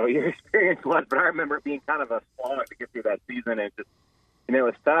don't know what your experience was, but I remember it being kind of a slog to get through that season, and it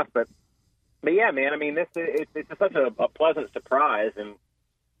was tough. But yeah, man, I mean, it's just such a pleasant surprise, and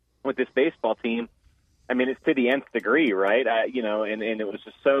with this baseball team, I mean, it's to the nth degree, right? And it was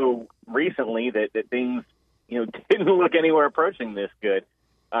just so recently that things. Didn't look anywhere approaching this good.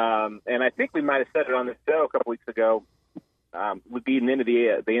 And I think we might have said it on this show a couple weeks ago, with being into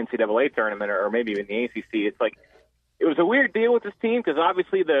the NCAA tournament or maybe even the ACC. It's like it was a weird deal with this team because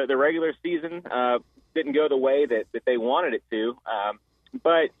obviously the regular season didn't go the way that they wanted it to.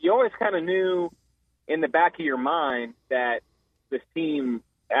 But you always kind of knew in the back of your mind that this team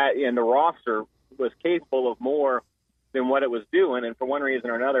and the roster was capable of more than what it was doing, and for one reason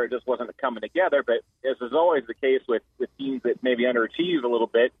or another, it just wasn't coming together. But as is always the case with teams that maybe underachieve a little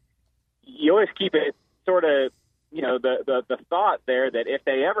bit, you always keep it sort of, the thought there that if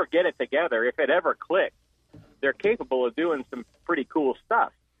they ever get it together, if it ever clicks, they're capable of doing some pretty cool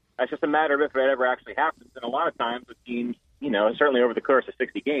stuff. It's just a matter of if it ever actually happens. And a lot of times with teams, certainly over the course of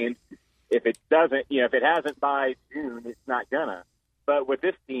 60 games, if it doesn't, if it hasn't by June, it's not gonna. But with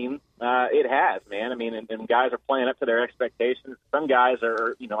this team, it has, man. I mean, and guys are playing up to their expectations. Some guys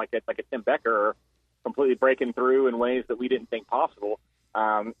are, like a Tim Becker, are completely breaking through in ways that we didn't think possible.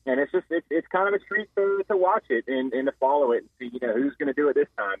 And it's kind of a treat to watch it and to follow it and see, who's going to do it this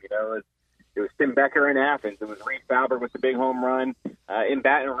time. It was Tim Becker in Athens. It was Reed Fowler with the big home run in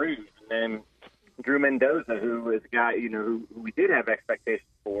Baton Rouge, and then Drew Mendoza, who is a guy, who we did have expectations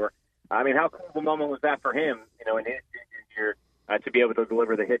for. I mean, how cool of a moment was that for him, in his junior year? To be able to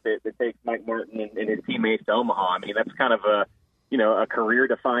deliver the hit that takes Mike Martin and his teammates to Omaha. I mean, that's kind of a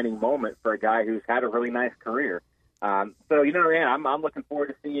career-defining moment for a guy who's had a really nice career. So, man, I'm looking forward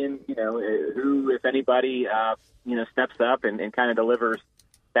to seeing, who, if anybody, steps up and kind of delivers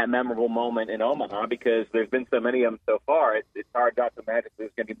that memorable moment in Omaha, because there's been so many of them so far. It's hard not to imagine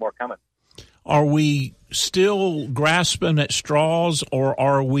there's going to be more coming. Are we still grasping at straws, or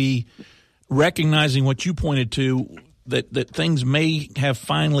are we recognizing what you pointed to, that things may have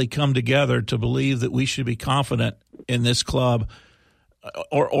finally come together to believe that we should be confident in this club,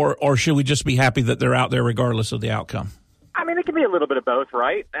 or should we just be happy that they're out there regardless of the outcome? I mean, it can be a little bit of both,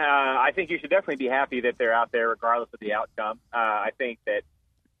 right? I think you should definitely be happy that they're out there regardless of the outcome. I think that,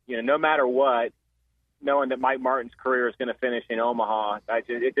 no matter what, knowing that Mike Martin's career is going to finish in Omaha,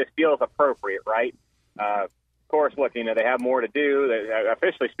 it just feels appropriate, right? Of course, look, they have more to do.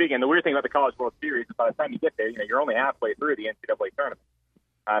 Officially speaking, the weird thing about the College World Series is by the time you get there, you're only halfway through the NCAA tournament.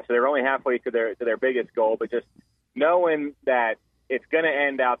 So they're only halfway to their biggest goal. But just knowing that it's going to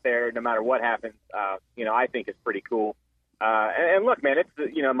end out there no matter what happens, I think is pretty cool. And look, man, it's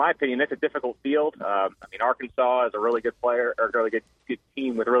in my opinion, it's a difficult field. Arkansas is a really good player, or a really good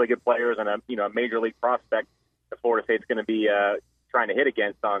team with really good players, and a major league prospect that Florida State's going to be trying to hit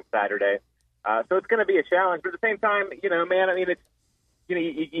against on Saturday. So it's going to be a challenge, but at the same time, it's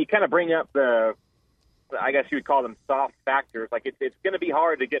you kind of bring up I guess you would call them soft factors. Like it's going to be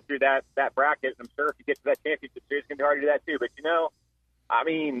hard to get through that bracket. And I'm sure if you get to that championship series, it's going to be hard to do that too. But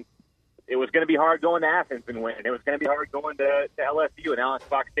it was going to be hard going to Athens and winning. It was going to be hard going to LSU and Alex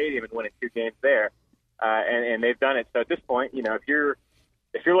Fox Stadium and winning 2 games there. And they've done it. So at this point, if you're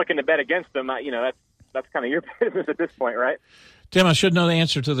looking to bet against them, that's kind of your business at this point, right? Tim, I should know the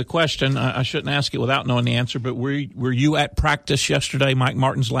answer to the question. I shouldn't ask it without knowing the answer. But were you at practice yesterday, Mike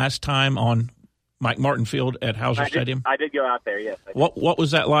Martin's last time on Mike Martin Field at Hauser Stadium? I did go out there. Yes. What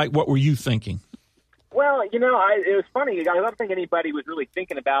was that like? What were you thinking? Well, it was funny. I don't think anybody was really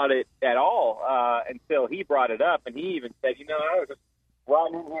thinking about it at all until he brought it up, and he even said, I was just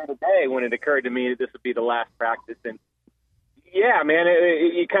riding in here today when it occurred to me that this would be the last practice. And yeah, man,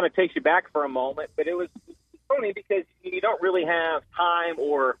 it kind of takes you back for a moment, but it was funny because you don't really have time,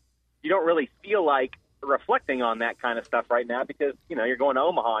 or you don't really feel like reflecting on that kind of stuff right now because, you're going to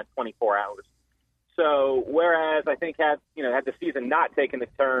Omaha in 24 hours. So whereas I think had the season not taken the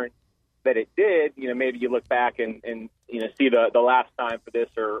turn that it did, maybe you look back and see the last time for this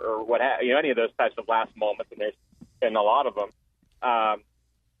or what any of those types of last moments, and there's been a lot of them.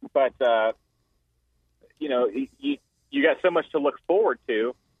 But you got so much to look forward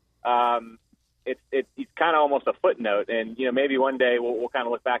to. It's kind of almost a footnote, and maybe one day we'll kind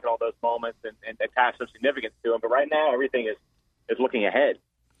of look back at all those moments and attach some significance to them. But right now, everything is looking ahead.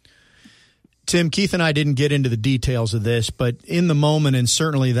 Tim, Keith and I didn't get into the details of this, but in the moment, and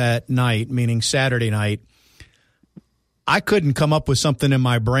certainly that night, meaning Saturday night, I couldn't come up with something in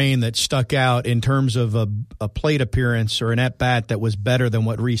my brain that stuck out in terms of a plate appearance or an at-bat that was better than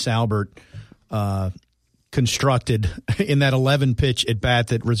what Reese Albert constructed in that 11-pitch at-bat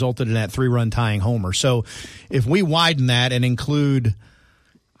that resulted in that 3-run tying homer. So if we widen that and include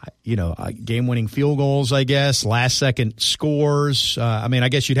game-winning field goals, I guess, last-second scores. I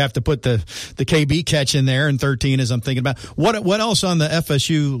guess you'd have to put the KB catch in there in 13 as I'm thinking about. What else on the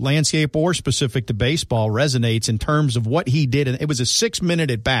FSU landscape or specific to baseball resonates in terms of what he did? And it was a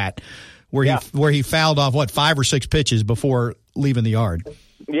 6-minute at-bat where he fouled off, 5 or 6 pitches before leaving the yard.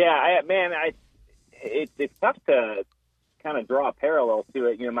 Yeah, it's tough to kind of draw a parallel to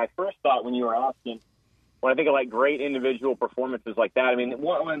it. My first thought when you were asking, when I think of great individual performances like that,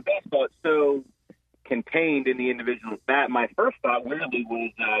 when baseball is so contained in the individual's bat, my first thought weirdly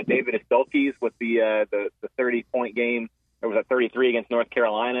was David Estolkes with the 30-point game. It was a 33 against North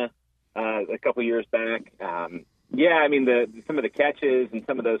Carolina a couple years back. Some of the catches and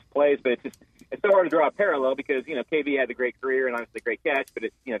some of those plays, but it's so hard to draw a parallel because KB had the great career and obviously the great catch, but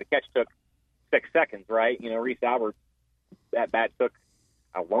the catch took 6 seconds, right? Reese Albert, that bat took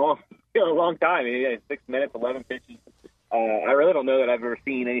a long time. 6 minutes, 11 pitches. I really don't know that I've ever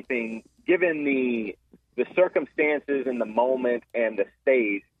seen anything, given the circumstances and the moment and the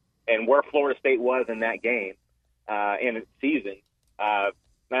stage and where Florida State was in that game in its season. I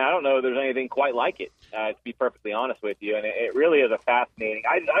don't know if there's anything quite like it, to be perfectly honest with you. And it really is a fascinating.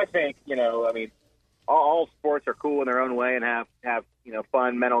 I think, all sports are cool in their own way and have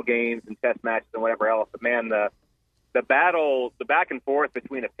fun mental games and test matches and whatever else. But man, the battle, the back and forth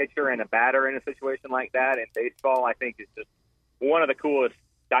between a pitcher and a batter in a situation like that in baseball, I think is just one of the coolest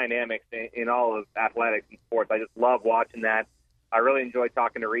dynamics in all of athletics and sports. I just love watching that. I really enjoyed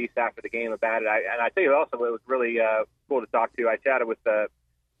talking to Reese after the game about it. And I tell you also, it was really cool to talk to. I chatted with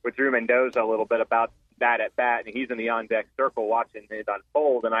Drew Mendoza a little bit about that at bat, and he's in the on-deck circle watching it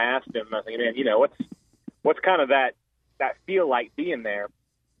unfold. And I asked him, I was like, man, what's kind of that feel like being there?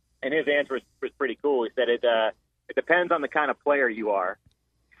 And his answer was pretty cool. He said it depends on the kind of player you are.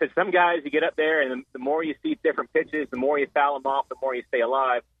 He said some guys, you get up there, and the more you see different pitches, the more you foul them off, the more you stay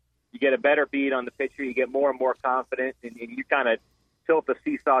alive. You get a better beat on the pitcher. You get more and more confident, and you kind of tilt the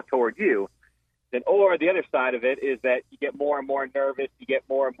seesaw toward you. Or the other side of it is that you get more and more nervous. You get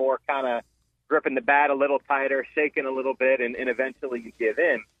more and more kind of gripping the bat a little tighter, shaking a little bit, and eventually you give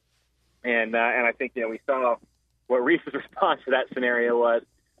in. And I think, we saw what Rhys's response to that scenario was.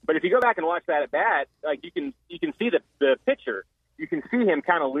 But if you go back and watch that at bat, like you can see the pitcher. You can see him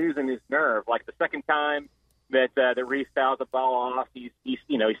kind of losing his nerve. Like the second time that Rhys fouls the ball off, he's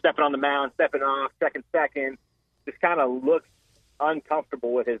stepping on the mound, stepping off, second, just kind of looks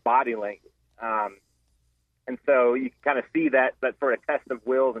uncomfortable with his body language. And so you can kind of see that sort of test of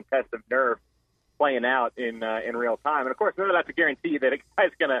wills and test of nerve playing out in real time. And of course, none of that's a guarantee that a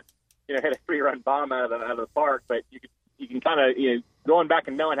guy's going to hit a 3-run bomb out of the park. But you can kind of going back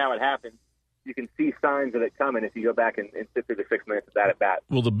and knowing how it happened, you can see signs of it coming if you go back and sit through the 6 minutes of that at bat.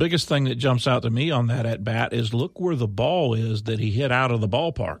 Well, the biggest thing that jumps out to me on that at bat is look where the ball is that he hit out of the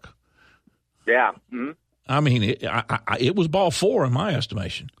ballpark. Yeah. Mm-hmm. I mean, it was ball 4 in my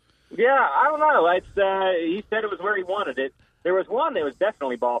estimation. Yeah, I don't know. He said it was where he wanted it. There was one that was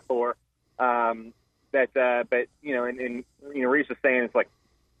definitely ball 4. But Rhys was saying it's like,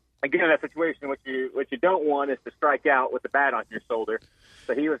 again, in that situation, what you don't want is to strike out with the bat on your shoulder.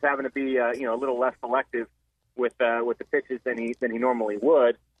 So he was having to be a little less selective with the pitches than he normally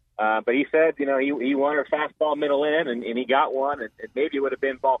would. But he said, he wanted a fastball middle in, and he got one, and maybe it would have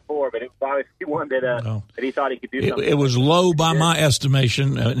been ball 4, but it was obviously one that he thought he could do something. It was low by my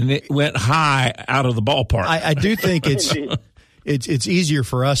estimation, and it went high out of the ballpark. I do think it's easier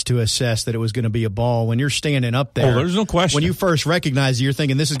for us to assess that it was going to be a ball when you're standing up there. Oh, there's no question. When you first recognize it, you're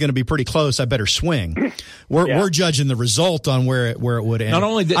thinking this is going to be pretty close. I better swing. We're judging the result on where it would end. Not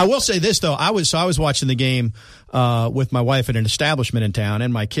only I will say this though, I was watching the game with my wife at an establishment in town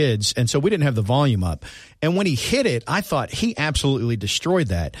and my kids, and so we didn't have the volume up. And when he hit it, I thought he absolutely destroyed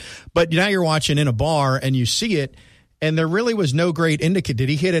that. But now you're watching in a bar and you see it. And there really was no great indicator. Did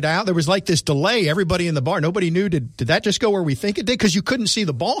he hit it out? There was like this delay. Everybody in the bar, nobody knew. Did that just go where we think it did? Because you couldn't see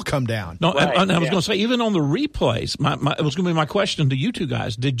the ball come down. No, right. I was going to say, even on the replays, it was going to be my question to you two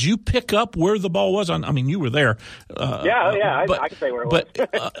guys. Did you pick up where the ball was? I mean, you were there. I can say where it was.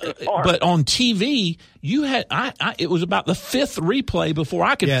 But on TV, you had it was about the 5th replay before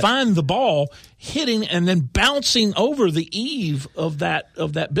I could find the ball hitting and then bouncing over the eave of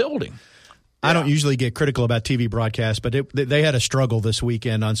that building. I don't usually get critical about TV broadcasts, but they had a struggle this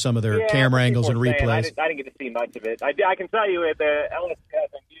weekend on some of their camera angles and replays. I didn't get to see much of it. I can tell you the LSU has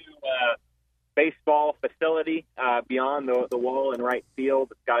a new baseball facility beyond the wall in right field.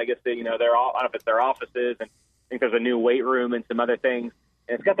 It's got, I guess, I don't know if it's their offices, and I think there's a new weight room and some other things.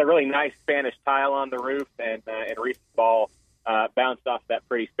 And it's got the really nice Spanish tile on the roof, and Rhys's ball bounced off that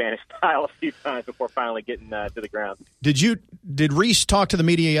pretty Spanish tile a few times before finally getting to the ground. Did Rhys talk to the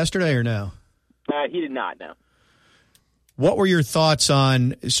media yesterday or no? He did not, no. What were your thoughts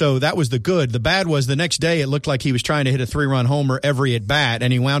on – so that was the good. The bad was the next day it looked like he was trying to hit a 3-run homer every at-bat,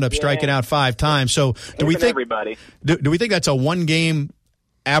 and he wound up striking out 5 times. So do we think that's a one-game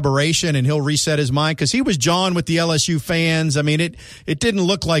aberration and he'll reset his mind? Because he was jawing with the LSU fans. I mean, it didn't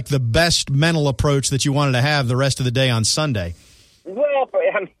look like the best mental approach that you wanted to have the rest of the day on Sunday. Well,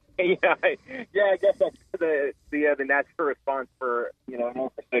 I guess that's the natural response for an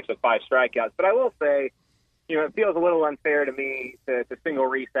 0-for-6 with 5 strikeouts. But I will say, it feels a little unfair to me to single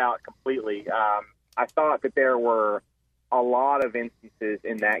Rhys out completely. I thought that there were a lot of instances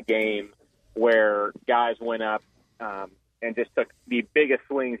in that game where guys went up and just took the biggest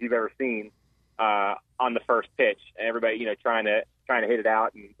swings you've ever seen on the first pitch. And everybody, trying to hit it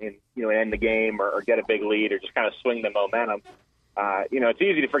out and end the game or get a big lead or just kind of swing the momentum. It's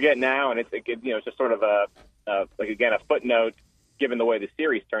easy to forget now, and it's just sort of a footnote given the way the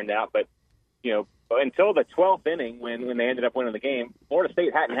series turned out. But until the 12th inning, when they ended up winning the game, Florida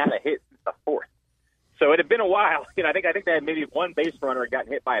State hadn't had a hit since the 4th. So it had been a while. I think they had maybe one base runner had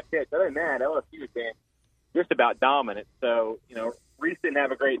gotten hit by a pitch. Other than that, LSU was been just about dominant. So Rhys didn't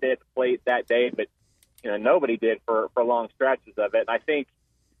have a great day at the plate that day, but nobody did for long stretches of it. And I think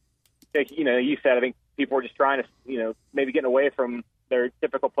you said, I think people were just trying to, maybe getting away from their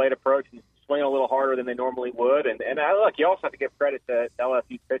typical plate approach and swing a little harder than they normally would. And look, you also have to give credit to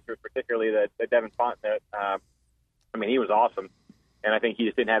LSU's pitchers, particularly the Devin Fontenot. He was awesome. And I think he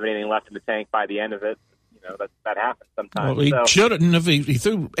just didn't have anything left in the tank by the end of it. That happens sometimes. Well, he shouldn't have. He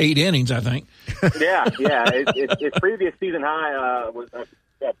threw 8 innings, I think. Yeah. His previous season high was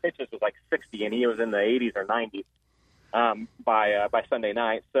pitches was like 60, and he was in the 80s or 90s by Sunday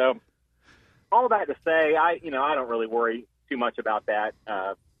night. So all that to say, I don't really worry too much about that.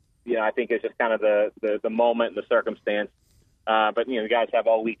 I think it's just kind of the moment and the circumstance. But the guys have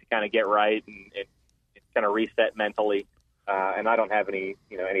all week to kind of get right and kind of reset mentally. And I don't have any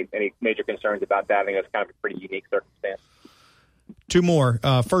major concerns about that. I think it's kind of a pretty unique circumstance. Two more.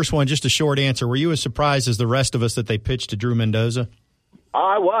 First one, just a short answer. Were you as surprised as the rest of us that they pitched to Drew Mendoza?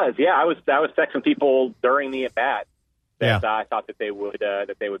 I was. Yeah, I was texting people during the at bat that I thought that they would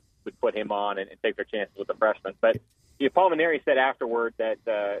put him on and take their chances with the freshman. But Paul Mainieri said afterward that,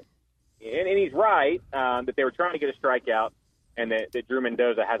 and he's right, that they were trying to get a strikeout, and that Drew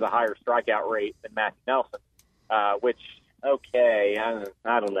Mendoza has a higher strikeout rate than Matthew Nelson, which, okay,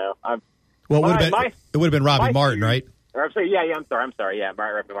 I don't know. It would have been Robbie Martin, right? I'm sorry. Yeah,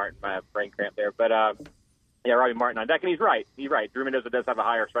 Robbie Martin. I have brain cramp there, but Robbie Martin on deck, and he's right. Drew Mendoza does have a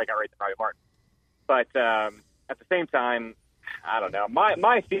higher strikeout rate than Robbie Martin, but at the same time, I don't know.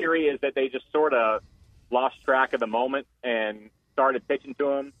 My theory is that they just sort of lost track of the moment and started pitching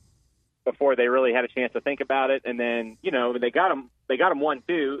to him before they really had a chance to think about it, and then they got him 1-2.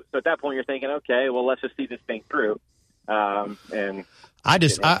 So at that point, you're thinking, okay, well, let's just see this thing through. And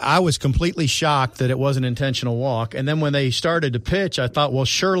I was completely shocked that it was an intentional walk. And then when they started to pitch, I thought, well,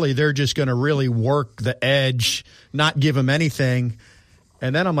 surely they're just going to really work the edge, not give him anything.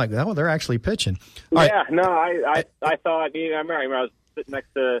 And then I'm like, oh, they're actually pitching. I thought, I remember I was sitting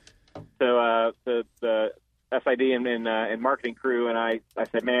next to the SID and marketing crew, and I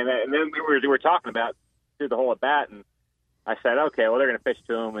said, man, and then we were talking about through the whole at bat, and I said, okay, well, they're going to pitch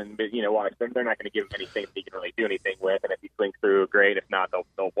to him, and watch. They're not going to give him anything that he can really do anything with, and if he swings through, great. If not,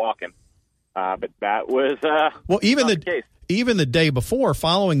 they'll walk him. But that was even the case. Even the day before,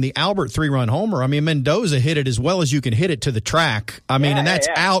 following the Albert 3-run homer, I mean, Mendoza hit it as well as you can hit it to the track. I mean, and that's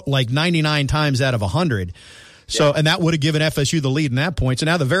out like 99 times out of 100. So, and that would have given FSU the lead in that point. So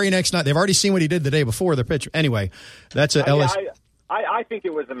now the very next night, they've already seen what he did the day before their pitch. Anyway, that's a LSU. I think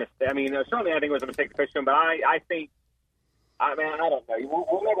it was a mistake. I mean, certainly I think it was a mistake to pitch to him, but I think, I don't know.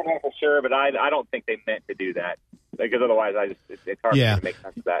 We'll never know for sure, but I don't think they meant to do that. Because otherwise, it's hard to make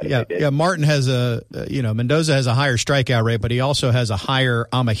sense of that. Yeah. Martin has Mendoza has a higher strikeout rate, but he also has a higher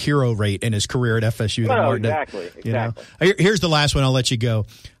I'm a hero rate in his career at FSU than Martin. Exactly. Here's the last one. I'll let you go.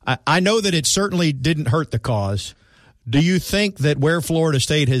 I know that it certainly didn't hurt the cause. Do you think that where Florida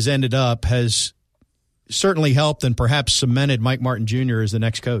State has ended up has certainly helped and perhaps cemented Mike Martin Jr. as the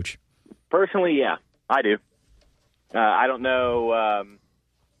next coach? Personally, yeah, I do. I don't know. I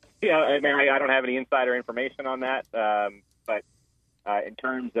don't have any insider information on that. But in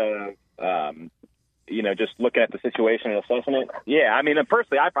terms of, just looking at the situation and assessing it, yeah. I mean,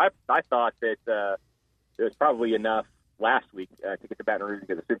 personally, I thought that there was probably enough last week to get to Baton Rouge and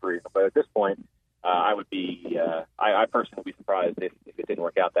get the Super Regional. But at this point, I would be, I personally would be surprised if it didn't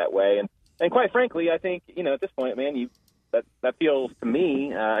work out that way. And quite frankly, I think, at this point, man, that feels to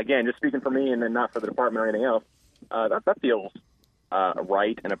me, again, just speaking for me and then not for the department or anything else, that feels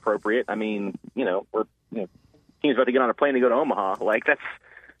right and appropriate. I mean, we're teams about to get on a plane to go to Omaha. Like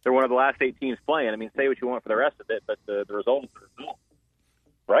they're one of the last 8 teams playing. I mean, say what you want for the rest of it, but the result is the result,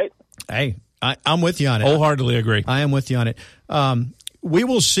 right? Hey, I'm with you on it. Wholeheartedly agree. I am with you on it. We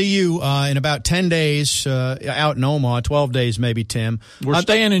will see you in about 10 days out in Omaha, 12 days maybe, Tim. We're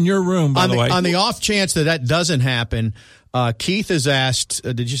staying in your room, by the way. On the off chance that doesn't happen, Keith has asked,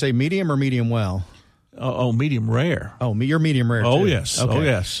 did you say medium or medium well? Medium rare. Oh, you're medium rare, too. Oh, yes. Okay. Oh,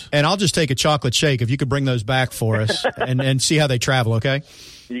 yes. And I'll just take a chocolate shake if you could bring those back for us and see how they travel, okay?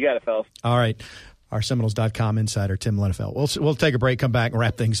 You got it, fellas. All right. Our Seminoles.com insider, Tim Lenefeld. We'll take a break, come back, and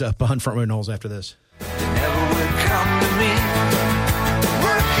wrap things up on Front Row Noles after this. They never would come to me,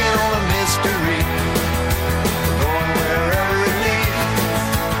 working on a mystery, going wherever it leads,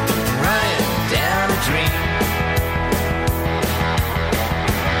 running down a dream.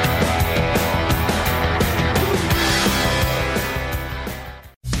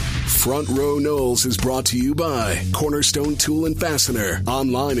 Front Row Noles is brought to you by Cornerstone Tool and Fastener.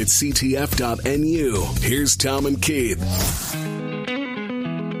 Online at ctf.nu. Here's Tom and Keith.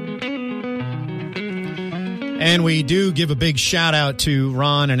 And we do give a big shout out to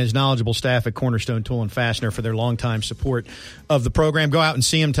Ron and his knowledgeable staff at Cornerstone Tool and Fastener for their longtime support of the program. Go out and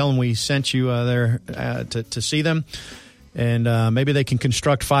see them. Tell them we sent you there to see them. And maybe they can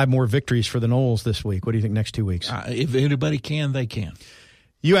construct 5 more victories for the Noles this week. What do you think next 2 weeks? If anybody can, they can.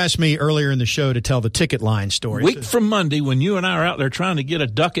 You asked me earlier in the show to tell the ticket line story. Week from Monday, when you and I are out there trying to get a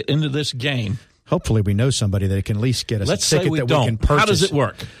ducat into this game. Hopefully we know somebody that can at least get us Let's a ticket say we that don't. we can purchase. How does it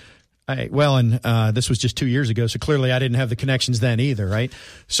work? This was just 2 years ago, so clearly I didn't have the connections then either, right?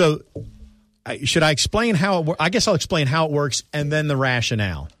 So should I explain how it works? I guess I'll explain how it works and then the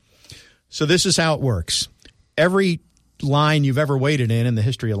rationale. So this is how it works. Every line you've ever waited in the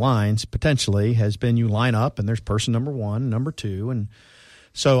history of lines, potentially, has been you line up, and there's person number 1, number 2. And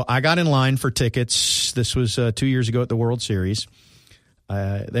so I got in line for tickets. This was 2 years ago at the World Series.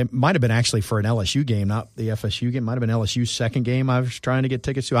 They might have been actually for an LSU game, not the FSU game. Might have been LSU's second game I was trying to get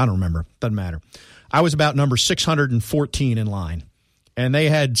tickets to. I don't remember. Doesn't matter. I was about number 614 in line, and they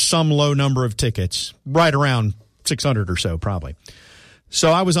had some low number of tickets, right around 600 or so probably. So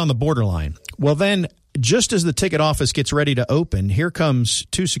I was on the borderline. Well, then, just as the ticket office gets ready to open, here comes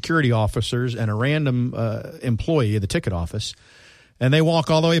 2 security officers and a random employee of the ticket office. And they walk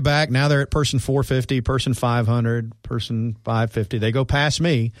all the way back. Now they're at person 450, person 500, person 550. They go past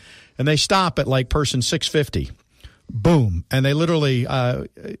me, and they stop at like person 650. Boom. And they literally,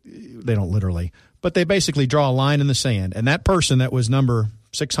 they don't literally, but they basically draw a line in the sand. And that person that was number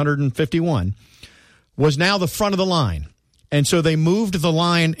 651 was now the front of the line. And so they moved the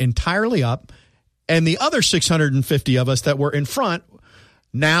line entirely up, and the other 650 of us that were in front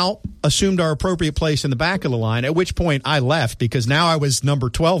now assumed our appropriate place in the back of the line, at which point I left because now I was number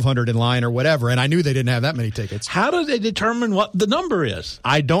 1,200 in line or whatever, and I knew they didn't have that many tickets. How do they determine what the number is?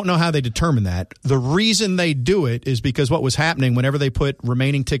 I don't know how they determine that. The reason they do it is because what was happening whenever they put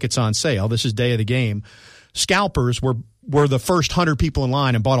remaining tickets on sale, this is day of the game, scalpers were the first 100 people in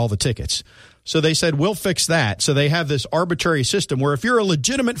line and bought all the tickets. So they said, we'll fix that. So they have this arbitrary system where if you're a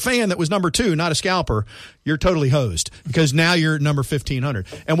legitimate fan that was number 2, not a scalper, you're totally hosed because now you're number 1,500.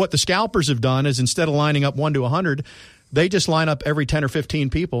 And what the scalpers have done is instead of lining up 1 to 100, they just line up every 10 or 15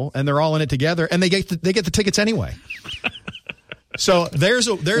 people, and they're all in it together, and they get the tickets anyway. So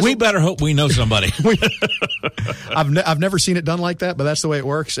we better hope we know somebody. I've never seen it done like that, but that's the way it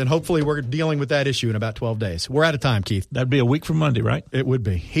works, and hopefully we're dealing with that issue in about 12 days. We're out of time, Keith. That'd be a week from Monday, right? It would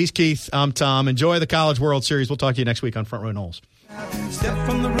be. He's Keith. I'm Tom. Enjoy the College World Series. We'll talk to you next week on Front Row Knowles. Step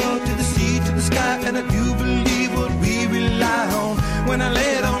from the road to the sea to the sky, and I do believe what we rely on. When I lay